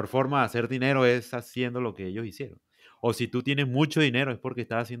 la mejor forma de hacer dinero es haciendo lo que ellos hicieron. O si tú tienes mucho dinero es porque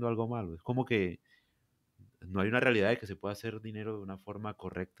estás haciendo algo malo. Es como que no hay una realidad de que se pueda hacer dinero de una forma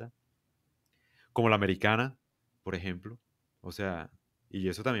correcta, como la americana, por ejemplo. O sea, y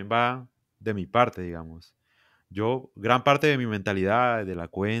eso también va de mi parte, digamos. Yo, gran parte de mi mentalidad, de la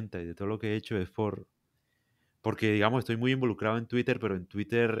cuenta y de todo lo que he hecho es porque, digamos, estoy muy involucrado en Twitter, pero en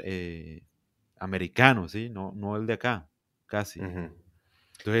Twitter americano, ¿sí? No, no el de acá, casi. Hmm.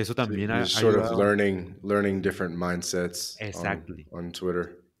 Entonces eso So también you're ha sort of ayudado. learning different mindsets on Exactly, on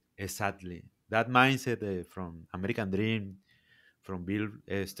Twitter. exactly. That mindset from American Dream, from build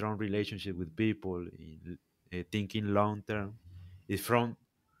a strong relationship with people, in, thinking long term, is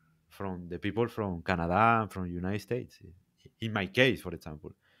from the people from Canada and from United States. In my case, for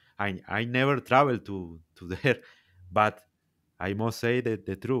example, I never traveled to there, but I must say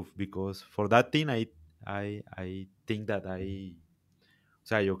the truth because for that thing I think that o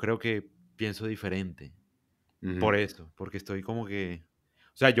sea, yo creo que pienso diferente. Por Hmm. eso, porque estoy como que,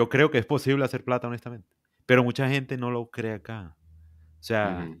 o sea, yo creo que es posible hacer plata honestamente, pero mucha gente no lo cree acá. O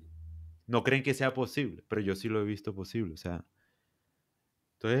sea, Hmm. no creen que sea posible, pero yo sí lo he visto posible. O sea,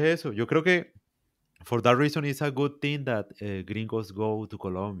 entonces eso, yo creo que for that reason it's a good thing that gringos go to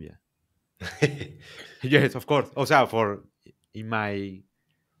Colombia. Yes, of course. O sea, for in my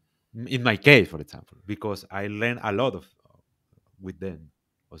in my case, for example, because I learn a lot of with them.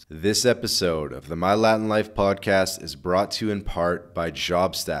 O sea, This episode of the My Latin Life podcast is brought to you in part by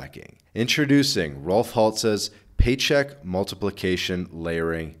Job Stacking. Introducing Rolf Haltza's Paycheck Multiplication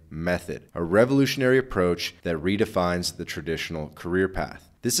Layering Method, a revolutionary approach that redefines the traditional career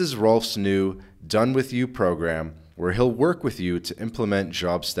path. This is Rolf's new Done With You program where he'll work with you to implement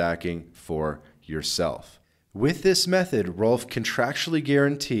job stacking for yourself. With this method, Rolf contractually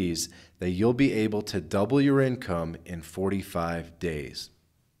guarantees that you'll be able to double your income in 45 days.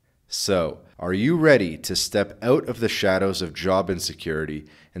 So, are you ready to step out of the shadows of job insecurity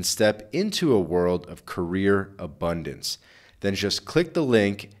and step into a world of career abundance? Then just click the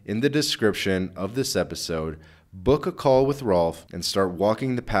link in the description of this episode, book a call with Rolf, and start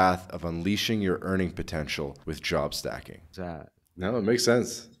walking the path of unleashing your earning potential with job stacking. o sea, No, it makes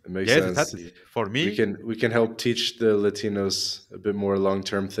sense. It makes yes, sense. exactly. For We me, can we can help teach the Latinos a bit more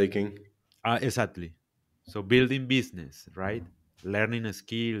long-term thinking. exactly. So building business, right? Learning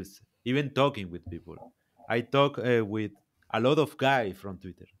skills, even talking with people. I talk with a lot of guys from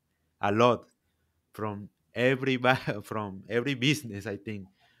Twitter, a lot from from every business. I think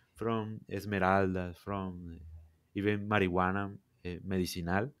from Esmeralda, from even marijuana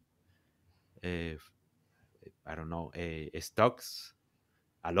medicinal. Uh, I don't know stocks.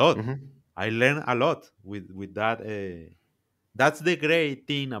 A lot. Mm-hmm. I learn a lot with that. That's the great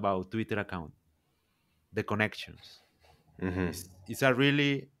thing about Twitter account, the connections. Mm-hmm. It's a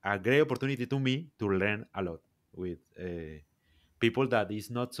really a great opportunity to me to learn a lot with people that is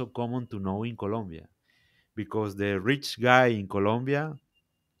not so common to know in Colombia because the rich guy in Colombia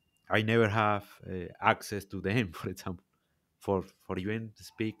I never have access to them for example for even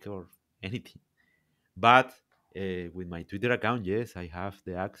speak or anything but with my Twitter account yes I have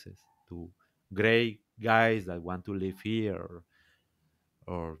the access to great guys that want to live here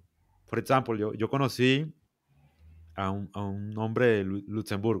or for example yo conocí a un hombre de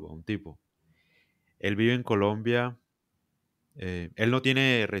Luxemburgo, un tipo. Él vive en Colombia. Él no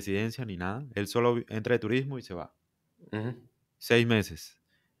tiene residencia ni nada. Él solo entra de turismo y se va. Mm-hmm. 6 meses.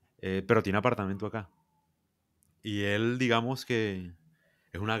 Pero tiene apartamento acá. Y él, digamos que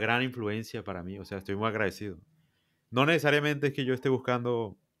es una gran influencia para mí. O sea, estoy muy agradecido. No necesariamente es que yo esté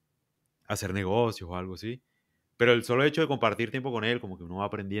buscando hacer negocios o algo así. Pero el solo hecho de compartir tiempo con él, como que uno va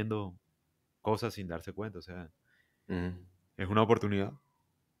aprendiendo cosas sin darse cuenta. O sea, Mm-hmm. es una oportunidad.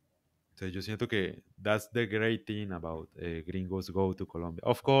 Entonces yo siento que that's the great thing about gringos go to Colombia.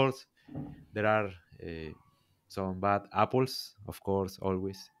 Of course, there are some bad apples, of course,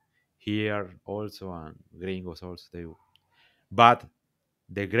 always here also and gringos also. But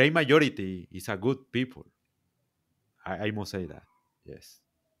the great majority is a good people. I must say that. Yes.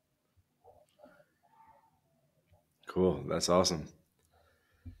 Cool. That's awesome.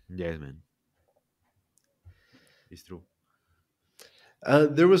 Yes, man. It's true.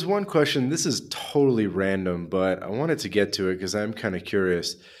 There was one question. This is totally random, but I wanted to get to it because I'm kind of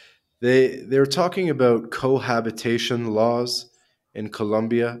curious. They're talking about cohabitation laws in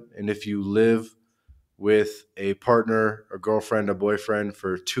Colombia, and if you live with a partner, a girlfriend, a boyfriend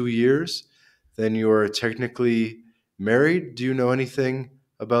for 2 years, then you are technically married. Do you know anything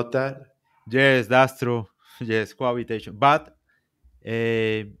about that? Yes, that's true. Yes, cohabitation. But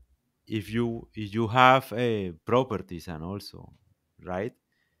if you have properties and also right,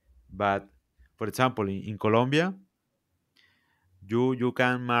 but for example, in Colombia, you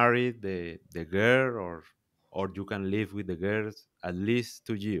can marry the girl or you can live with the girls at least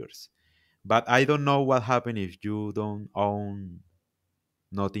 2 years. But I don't know what happens if you don't own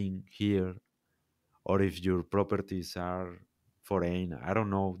nothing here or if your properties are foreign. I don't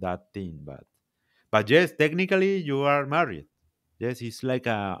know that thing, but yes, technically you are married. Yes, it's like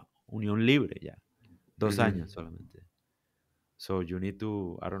a unión libre, yeah. 2 años Hmm. solamente. So you need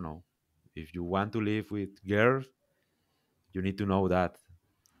to, I don't know, if you want to live with girls, you need to know that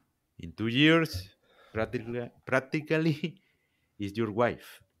in 2 years, practically is your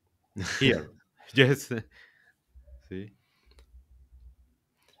wife here. Yes. See?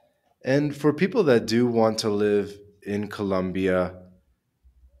 And for people that do want to live in Colombia,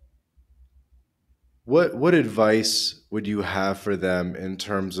 what advice would you have for them in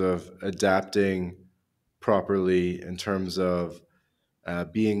terms of adapting properly, in terms of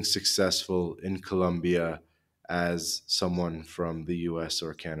being successful in Colombia as someone from the US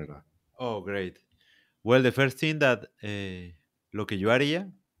or Canada? Oh, great. Well, the first thing that lo que yo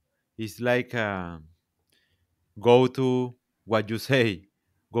haría is like go to what you say,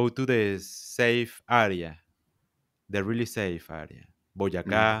 go to the safe area, the really safe area. Mm-hmm.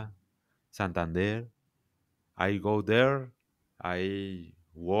 Boyacá, Santander. I go there, I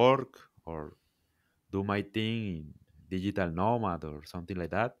work or do my thing in digital nomad or something like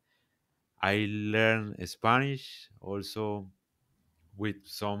that. I learn Spanish also with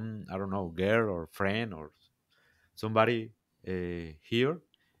some, I don't know, girl or friend or somebody here.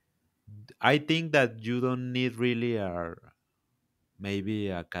 I think that you don't need really a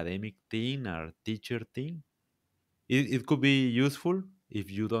maybe academic thing or teacher thing. It could be useful if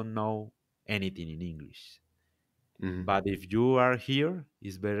you don't know anything in English. Mm-hmm. But if you are here,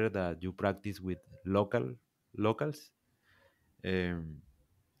 it's better that you practice with locals. Um,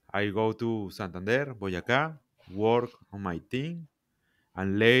 I go to Santander, Boyacá, work on my thing,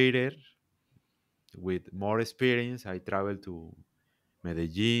 and later, with more experience, I travel to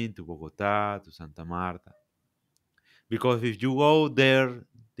Medellin, to Bogota, to Santa Marta. Because if you go there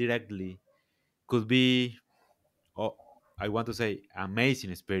directly, could be, oh, I want to say, amazing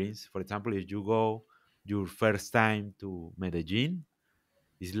experience. For example, if you go your first time to Medellin,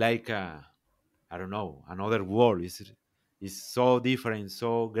 it's like I don't know, another world. It's so different,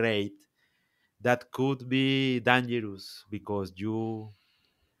 so great that could be dangerous because you, o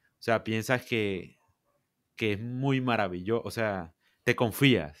sea, piensas que es muy maravilloso, o sea, te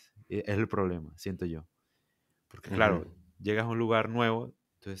confías, es el problema, siento yo. Porque Mm-hmm. claro, llegas a un lugar nuevo,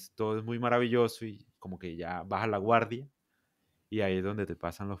 entonces todo es muy maravilloso y como que ya bajas la guardia y ahí es donde te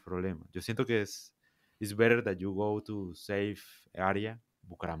pasan los problemas. Yo siento que it's better that you go to safe area,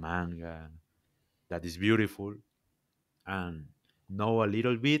 Bucaramanga, that is beautiful, and know a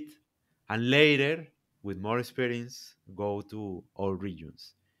little bit, and later, with more experience, go to all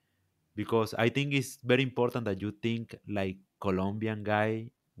regions. Because I think it's very important that you think like Colombian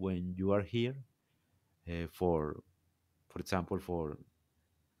guy when you are here. For example, for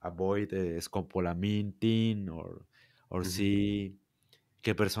avoid Scopolamine thing or Mm-hmm. see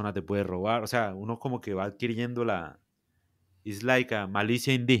qué persona te puede robar. O sea, uno como que va adquiriendo it's like a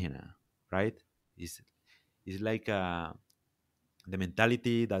malicia indígena, right? It's, it's like the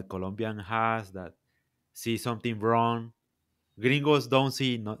mentality that Colombian has that see something wrong. Gringos don't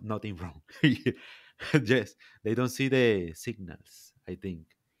see nothing wrong. Yes, they don't see the signals, I think.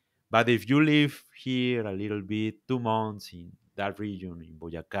 But if you live here a little bit, 2 months in that region, in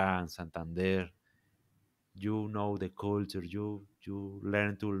Boyacá and Santander, you know the culture, you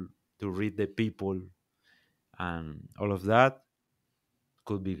learn to read the people and all of that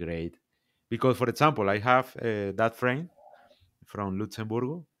could be great. Because, for example, I have that friend from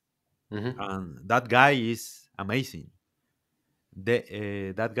Luxembourg, Mm-hmm. and that guy is amazing.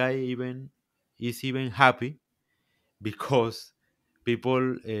 That guy even is even happy because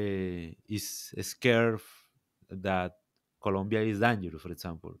people is scared that Colombia is dangerous, for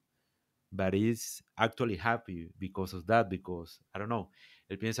example, but is actually happy because of that, because I don't know,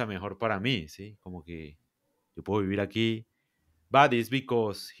 él piensa mejor para mí, sí, como que yo puedo vivir aquí, but it's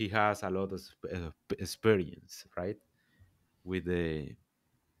because he has a lot of experience, right? With the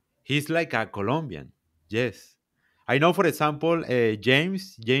He's like a Colombian, yes. I know, for example,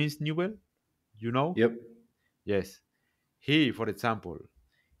 James Newell, you know, Yep. yes. He, for example,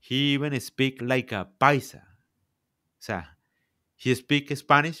 he even speak like a paisa. O sea, he speak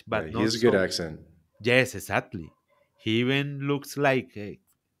Spanish, Yeah, but he not has a good so. accent. Yes, exactly. He even looks like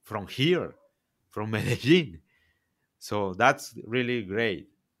from here, from Medellin. So that's really great.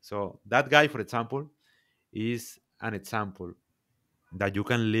 So that guy, for example, is an example that you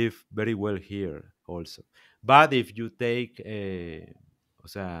can live very well here also. But if you take, o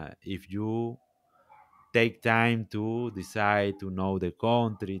sea, if you take time to decide to know the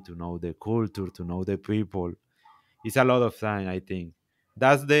country, to know the culture, to know the people. It's a lot of time, I think.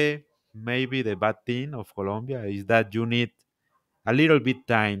 That's the maybe the bad thing of Colombia is that you need a little bit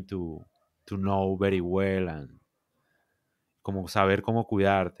time to know very well and como saber cómo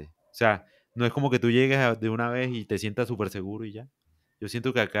cuidarte. O sea, no es como que tú llegues de una vez y te sientas súper seguro y ya. Yo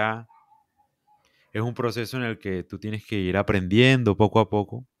siento que acá es un proceso en el que tú tienes que ir aprendiendo poco a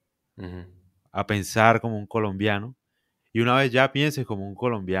poco Mm-hmm. a pensar como un colombiano. Y una vez ya pienses como un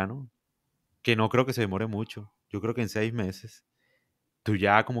colombiano, que no creo que se demore mucho, yo creo que en 6 meses, tú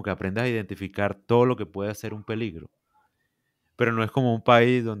ya como que aprendes a identificar todo lo que puede ser un peligro. Pero no es como un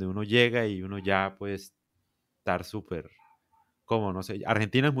país donde uno llega y uno ya puede estar súper, como no sé,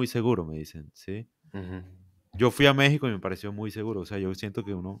 Argentina es muy seguro, me dicen, ¿sí? Hmm. Yo fui a México y me pareció muy seguro, o sea, yo siento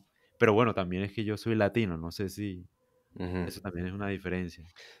que uno, pero bueno, también es que yo soy latino, no sé si Hmm. eso también es una diferencia.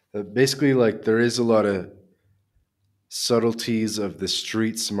 Basically, like there is a lot of subtleties of the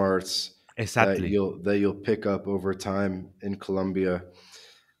street smarts that Exactly, you'll pick up over time in Colombia,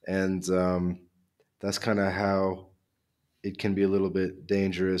 and that's kind of how it can be a little bit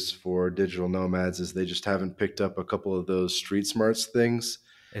dangerous for digital nomads is they just haven't picked up a couple of those street smarts things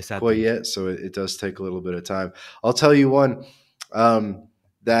quite exactly. yet. So it does take a little bit of time. I'll tell you one um,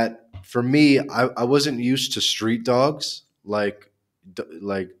 that for me, I wasn't used to street dogs like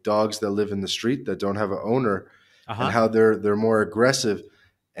dogs that live in the street that don't have an owner and Ajá. how they're more aggressive.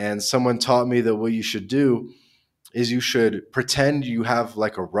 And someone taught me that what you should do is you should pretend you have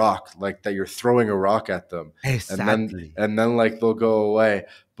like a rock, like that you're throwing a rock at them, and then Exactly. and then like they'll go away.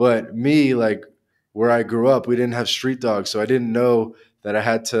 But me, like where I grew up, we didn't have street dogs, so I didn't know that I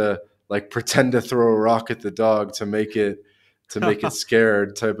had to like pretend to throw a rock at the dog to make it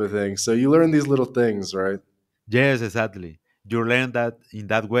scared type of thing. So you learn these little things, right? Yes, exactly. You learn that in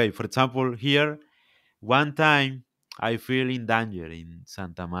that way. For example, here, one time I feel in danger in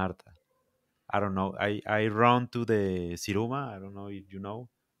Santa Marta. I don't know. I run to the Siruma. I don't know if you know.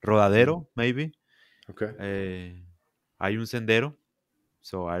 Hmm. Rodadero, maybe. Okay. Hay un sendero.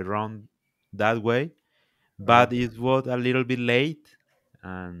 So I run that way. Uh-huh. But it was a little bit late.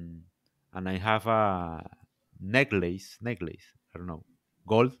 And and I have a necklace. I don't know.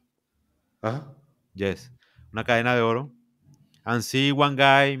 Gold. Uh-huh. Yes. Una cadena de oro. And see one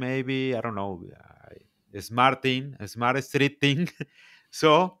guy, maybe, I don't know, a smart thing, a smart street thing.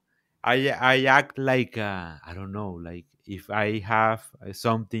 So I act like, I don't know, like if I have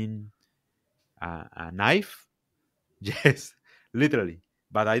something, a knife. Yes, literally.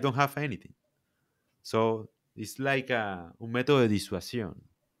 But I don't have anything. So it's like un método de disuasión,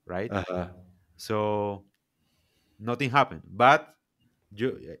 right? Uh-huh. So nothing happened. But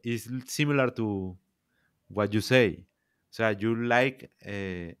it's similar to what you say. O sea, you like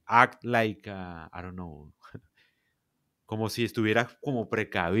act like, I don't know, como si estuvieras como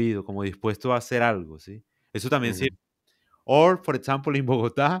precavido, como dispuesto a hacer algo, ¿sí? Eso también sirve. Hmm. Or, for example, in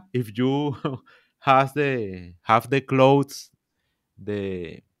Bogotá, if you have the clothes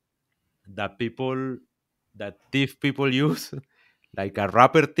the that people that thief people use, like a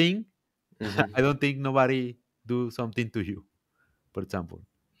rapper thing, Hmm. I don't think nobody do something to you. For example,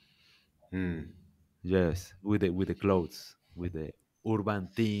 Hmm. yes, with the clothes, with the urban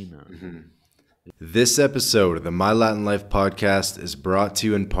thing. Hmm. This episode of the My Latin Life podcast is brought to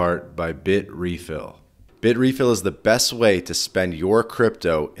you in part by Bit Refill. Bit Refill is the best way to spend your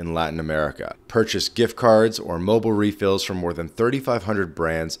crypto in Latin America. Purchase gift cards or mobile refills from more than 3,500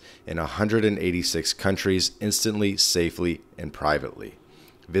 brands in 186 countries instantly, safely, and privately.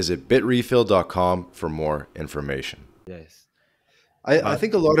 Visit bitrefill.com for more information. Yes, I but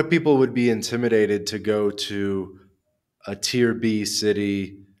think a lot of people would be intimidated to go to a tier B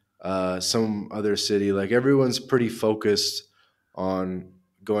city, some other city. Like everyone's pretty focused on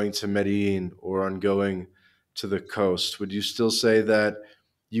going to Medellin or on going to the coast. Would you still say that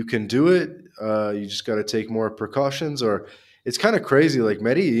you can do it? You just got to take more precautions, or it's kind of crazy. Like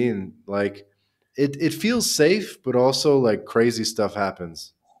Medellin, like it feels safe, but also like crazy stuff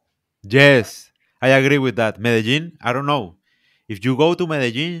happens. yes, I agree with that. Medellin, I don't know. If you go to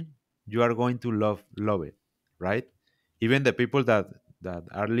Medellin, you are going to love it, right? Even the people that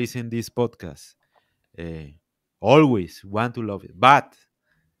are listening this podcast uh, always want to love it, but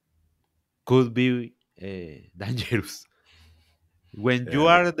could be dangerous. When you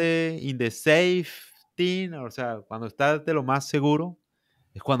Yeah. are in the safe thing, o sea, cuando estás de lo más seguro,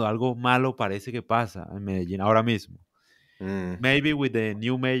 es cuando algo malo parece que pasa en Medellín ahora mismo. Mm. Maybe with the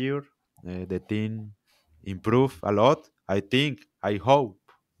new mayor, the thing improve a lot. I think, I hope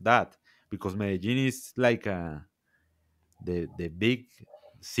that because Medellin is like the big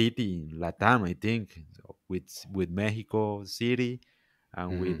city in LatAm, I think, so with Mexico City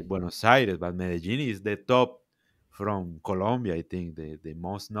and with Hmm. Buenos Aires, but Medellin is the top from Colombia. I think the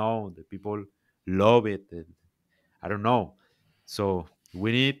most known, the people love it. I don't know, so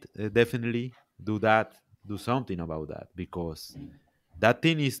we need definitely do that, do something about that because that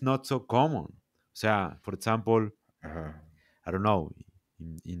thing is not so common. O sea, for example, Uh-huh. I don't know,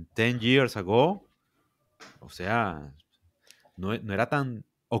 in 10 years ago, o sea, no era tan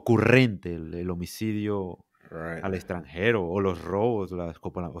ocurrente el homicidio Right. al extranjero o los robos,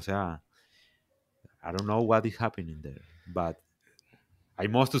 o sea, I don't know what is happening there, but I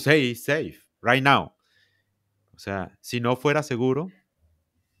must to say it's safe right now. O sea, si no fuera seguro,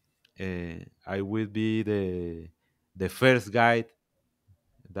 I will be the first guide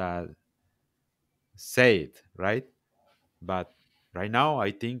that say it, right? But right now,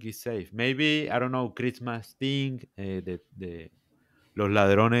 I think it's safe. Maybe I don't know Christmas thing. The los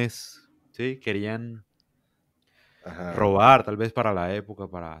ladrones, sí, querían Ajá. robar, tal vez para la época,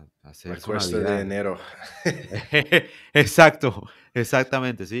 para La hacer su cuesta de Navidad. enero. Exacto,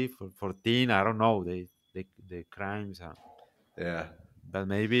 exactamente, sí. For teen, I don't know the crimes, Yeah. but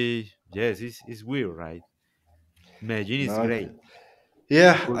maybe yes, it's weird, right? Medellin is No. great.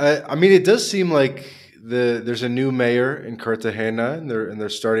 Yeah, Cool. I mean, it does seem like there's a new mayor in Cartagena, and they're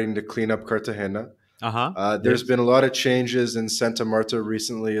starting to clean up Cartagena. Uh-huh. There's Yes. been a lot of changes in Santa Marta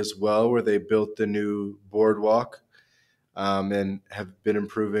recently as well, where they built the new boardwalk and have been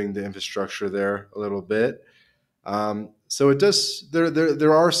improving the infrastructure there a little bit. So it does.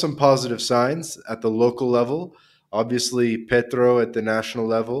 There are some positive signs at the local level. Obviously, Petro at the national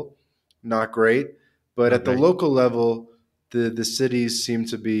level, not great, but Not at the great. local level, the cities seem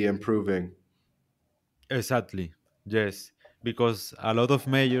to be improving. Exactly. Yes. Because a lot of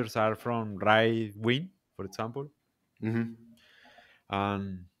mayors are from right wing, for example. Hmm.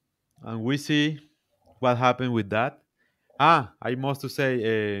 And and we see what happened with that. Ah, I must to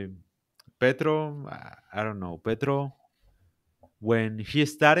say, Petro, I don't know, Petro, when he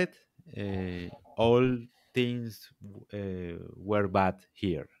started, all things were bad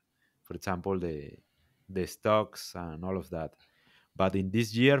here. For example, the stocks and all of that. But in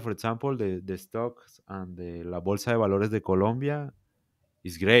this year, for example, the stocks and the La Bolsa de Valores de Colombia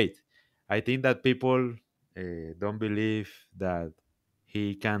is great. I think that people don't believe that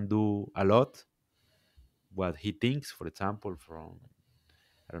he can do a lot what he thinks, for example, from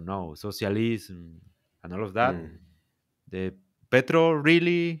I don't know, socialism and all of that. Mm. The Petro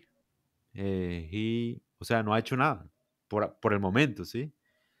really, o sea, no ha hecho nada por el momento, ¿sí?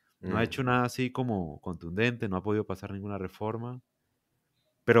 No ha hecho Mm. nada así como contundente, no ha podido pasar ninguna reforma,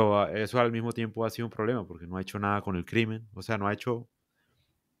 pero eso al mismo tiempo ha sido un problema porque no ha hecho nada con el crimen, o sea, no ha hecho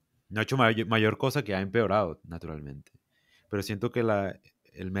mayor cosa que ha empeorado, naturalmente. Pero siento que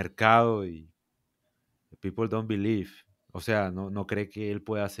el mercado y people don't believe, o sea, no cree que él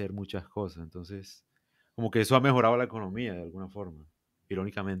pueda hacer muchas cosas. Entonces, como que eso ha mejorado la economía de alguna forma,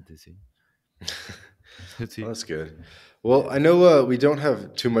 irónicamente, sí. Well, Sí, that's good. Well, I know we don't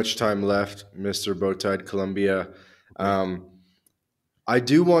have too much time left, Mr. Bowtied Colombia. ok. Um, I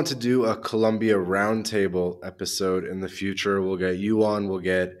do want to do a Colombia roundtable episode in the future. We'll get you on. We'll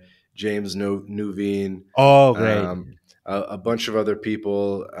get James Nuveen, Oh, great. um, a bunch of other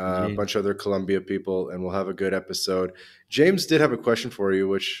people, a Jean. bunch of other Colombia people, and we'll have a good episode. James did have a question for you,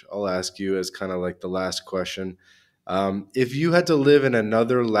 which I'll ask you as kind of like the last question. If you had to live in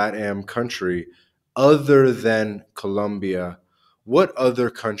another LatAm country other than Colombia, what other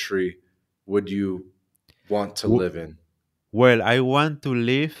country would you want to W- live in? Well, I want to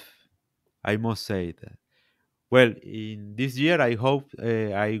live, I must say that. Well, in this year, I hope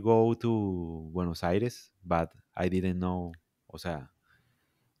I go to Buenos Aires, but I didn't know, o sea,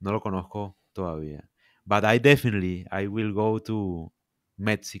 no lo conozco todavía. But I will go to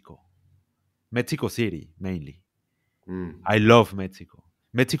Mexico, Mexico City mainly. Mm. I love Mexico.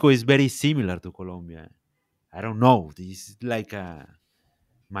 Mexico is very similar to Colombia. I don't know. This is like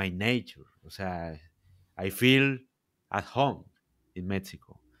my nature. O sea, I feel at home in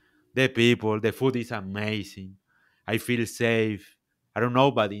Mexico. The people, the food is amazing. I feel safe. I don't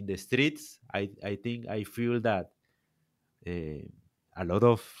know, but in the streets, I think I feel that uh, a lot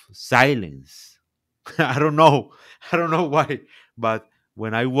of silence. I don't know. I don't know why, but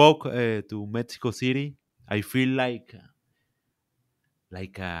when I walk to Mexico City, I feel I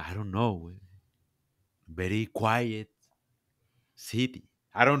don't know, very quiet city.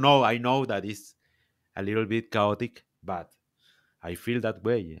 I don't know. I know that it's a little bit chaotic, but I feel that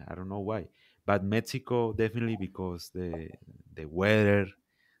way. I don't know why. But Mexico definitely because the weather,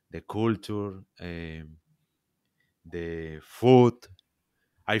 the culture, the food.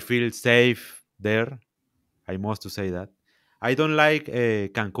 I feel safe there. I must to say that. I don't like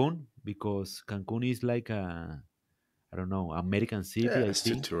Cancun because Cancun is like I don't know, American city. Yeah, I it's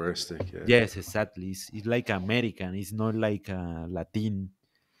too think. touristic. Yeah. Yes, exactly. It's like American. It's not like Latin.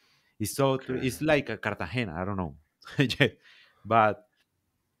 Okay. It's like a Cartagena. I don't know. Yeah. But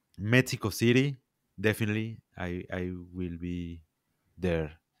Mexico City, definitely, I will be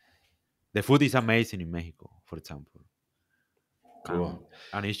there. The food is amazing in Mexico, for example, and Cool.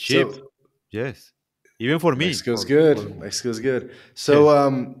 and it's cheap. So Yes. even for me. Mexico's good. Mexico's good. So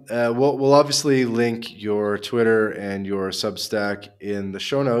Yes. we'll obviously link your Twitter and your Substack in the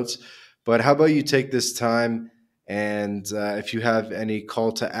show notes. But how about you take this time and if you have any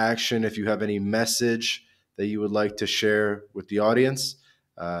call to action, if you have any message that you would like to share with the audience,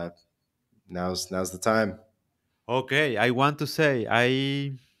 now's the time. Okay, I want to say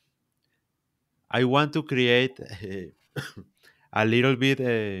I want to create a little bit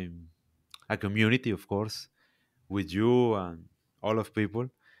a community, of course, with you and all of people,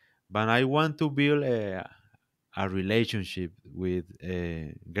 but I want to build a relationship with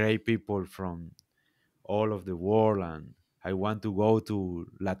great people from all of the world, and I want to go to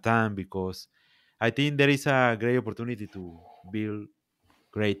LatAm because I think there is a great opportunity to build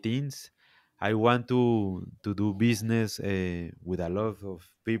great things. I want to do business with a lot of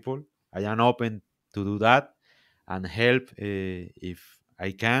people. I am open to do that and help if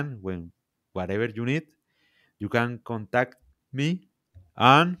I can. When whatever you need, you can contact me.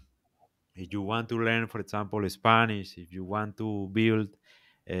 And if you want to learn, for example, Spanish, if you want to build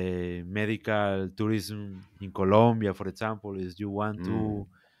medical tourism in Colombia, for example, if you want Mm.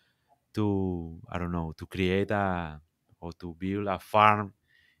 to I don't know, to create a or to build a farm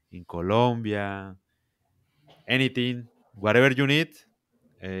in Colombia, anything, whatever you need.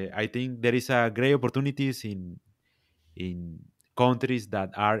 I think there is a great opportunities in countries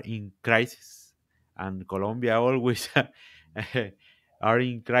that are in crisis, and Colombia always are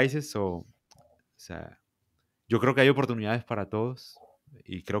in crisis. So, o sea, yo creo que hay oportunidades para todos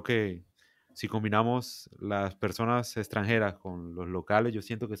y creo que si combinamos las personas extranjeras con los locales, yo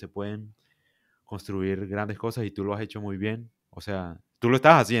siento que se pueden construir grandes cosas y tú lo has hecho muy bien. O sea, tú lo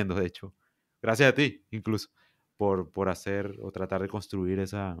estás haciendo, de hecho. Gracias a ti, incluso, por hacer o tratar de construir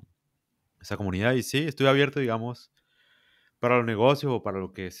esa comunidad. Y sí, estoy abierto, digamos, para los negocios o para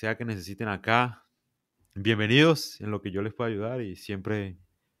lo que sea que necesiten acá. Bienvenidos en lo que yo les pueda ayudar y siempre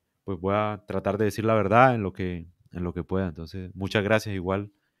pues voy a tratar de decir la verdad en lo que pueda. Entonces, muchas gracias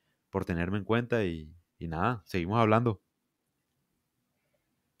igual por tenerme en cuenta y nada, seguimos hablando.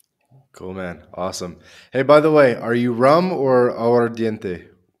 Cool, man. Awesome. Hey, by the way, are you rum or aguardiente?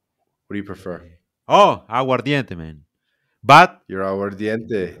 What do you prefer? Oh, aguardiente, man. But You're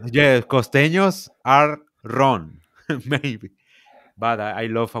aguardiente. yeah, costeños are ron, maybe. But I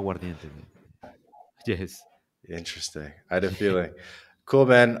love aguardiente, man. Yes. Interesting. I had a feeling. Cool,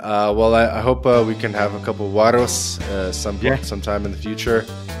 man. Well, I hope we can have a couple guaros Yeah. sometime in the future.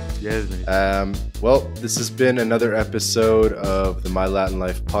 Yes, man. Well, this has been another episode of the My Latin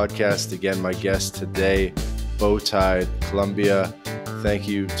Life podcast. Again, my guest today, BowTiedColombia. Thank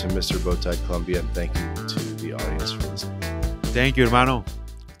you to Mr. BowTiedColombia, and thank you to the audience for listening. Thank you, hermano.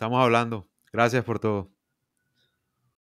 Estamos hablando. Gracias por todo.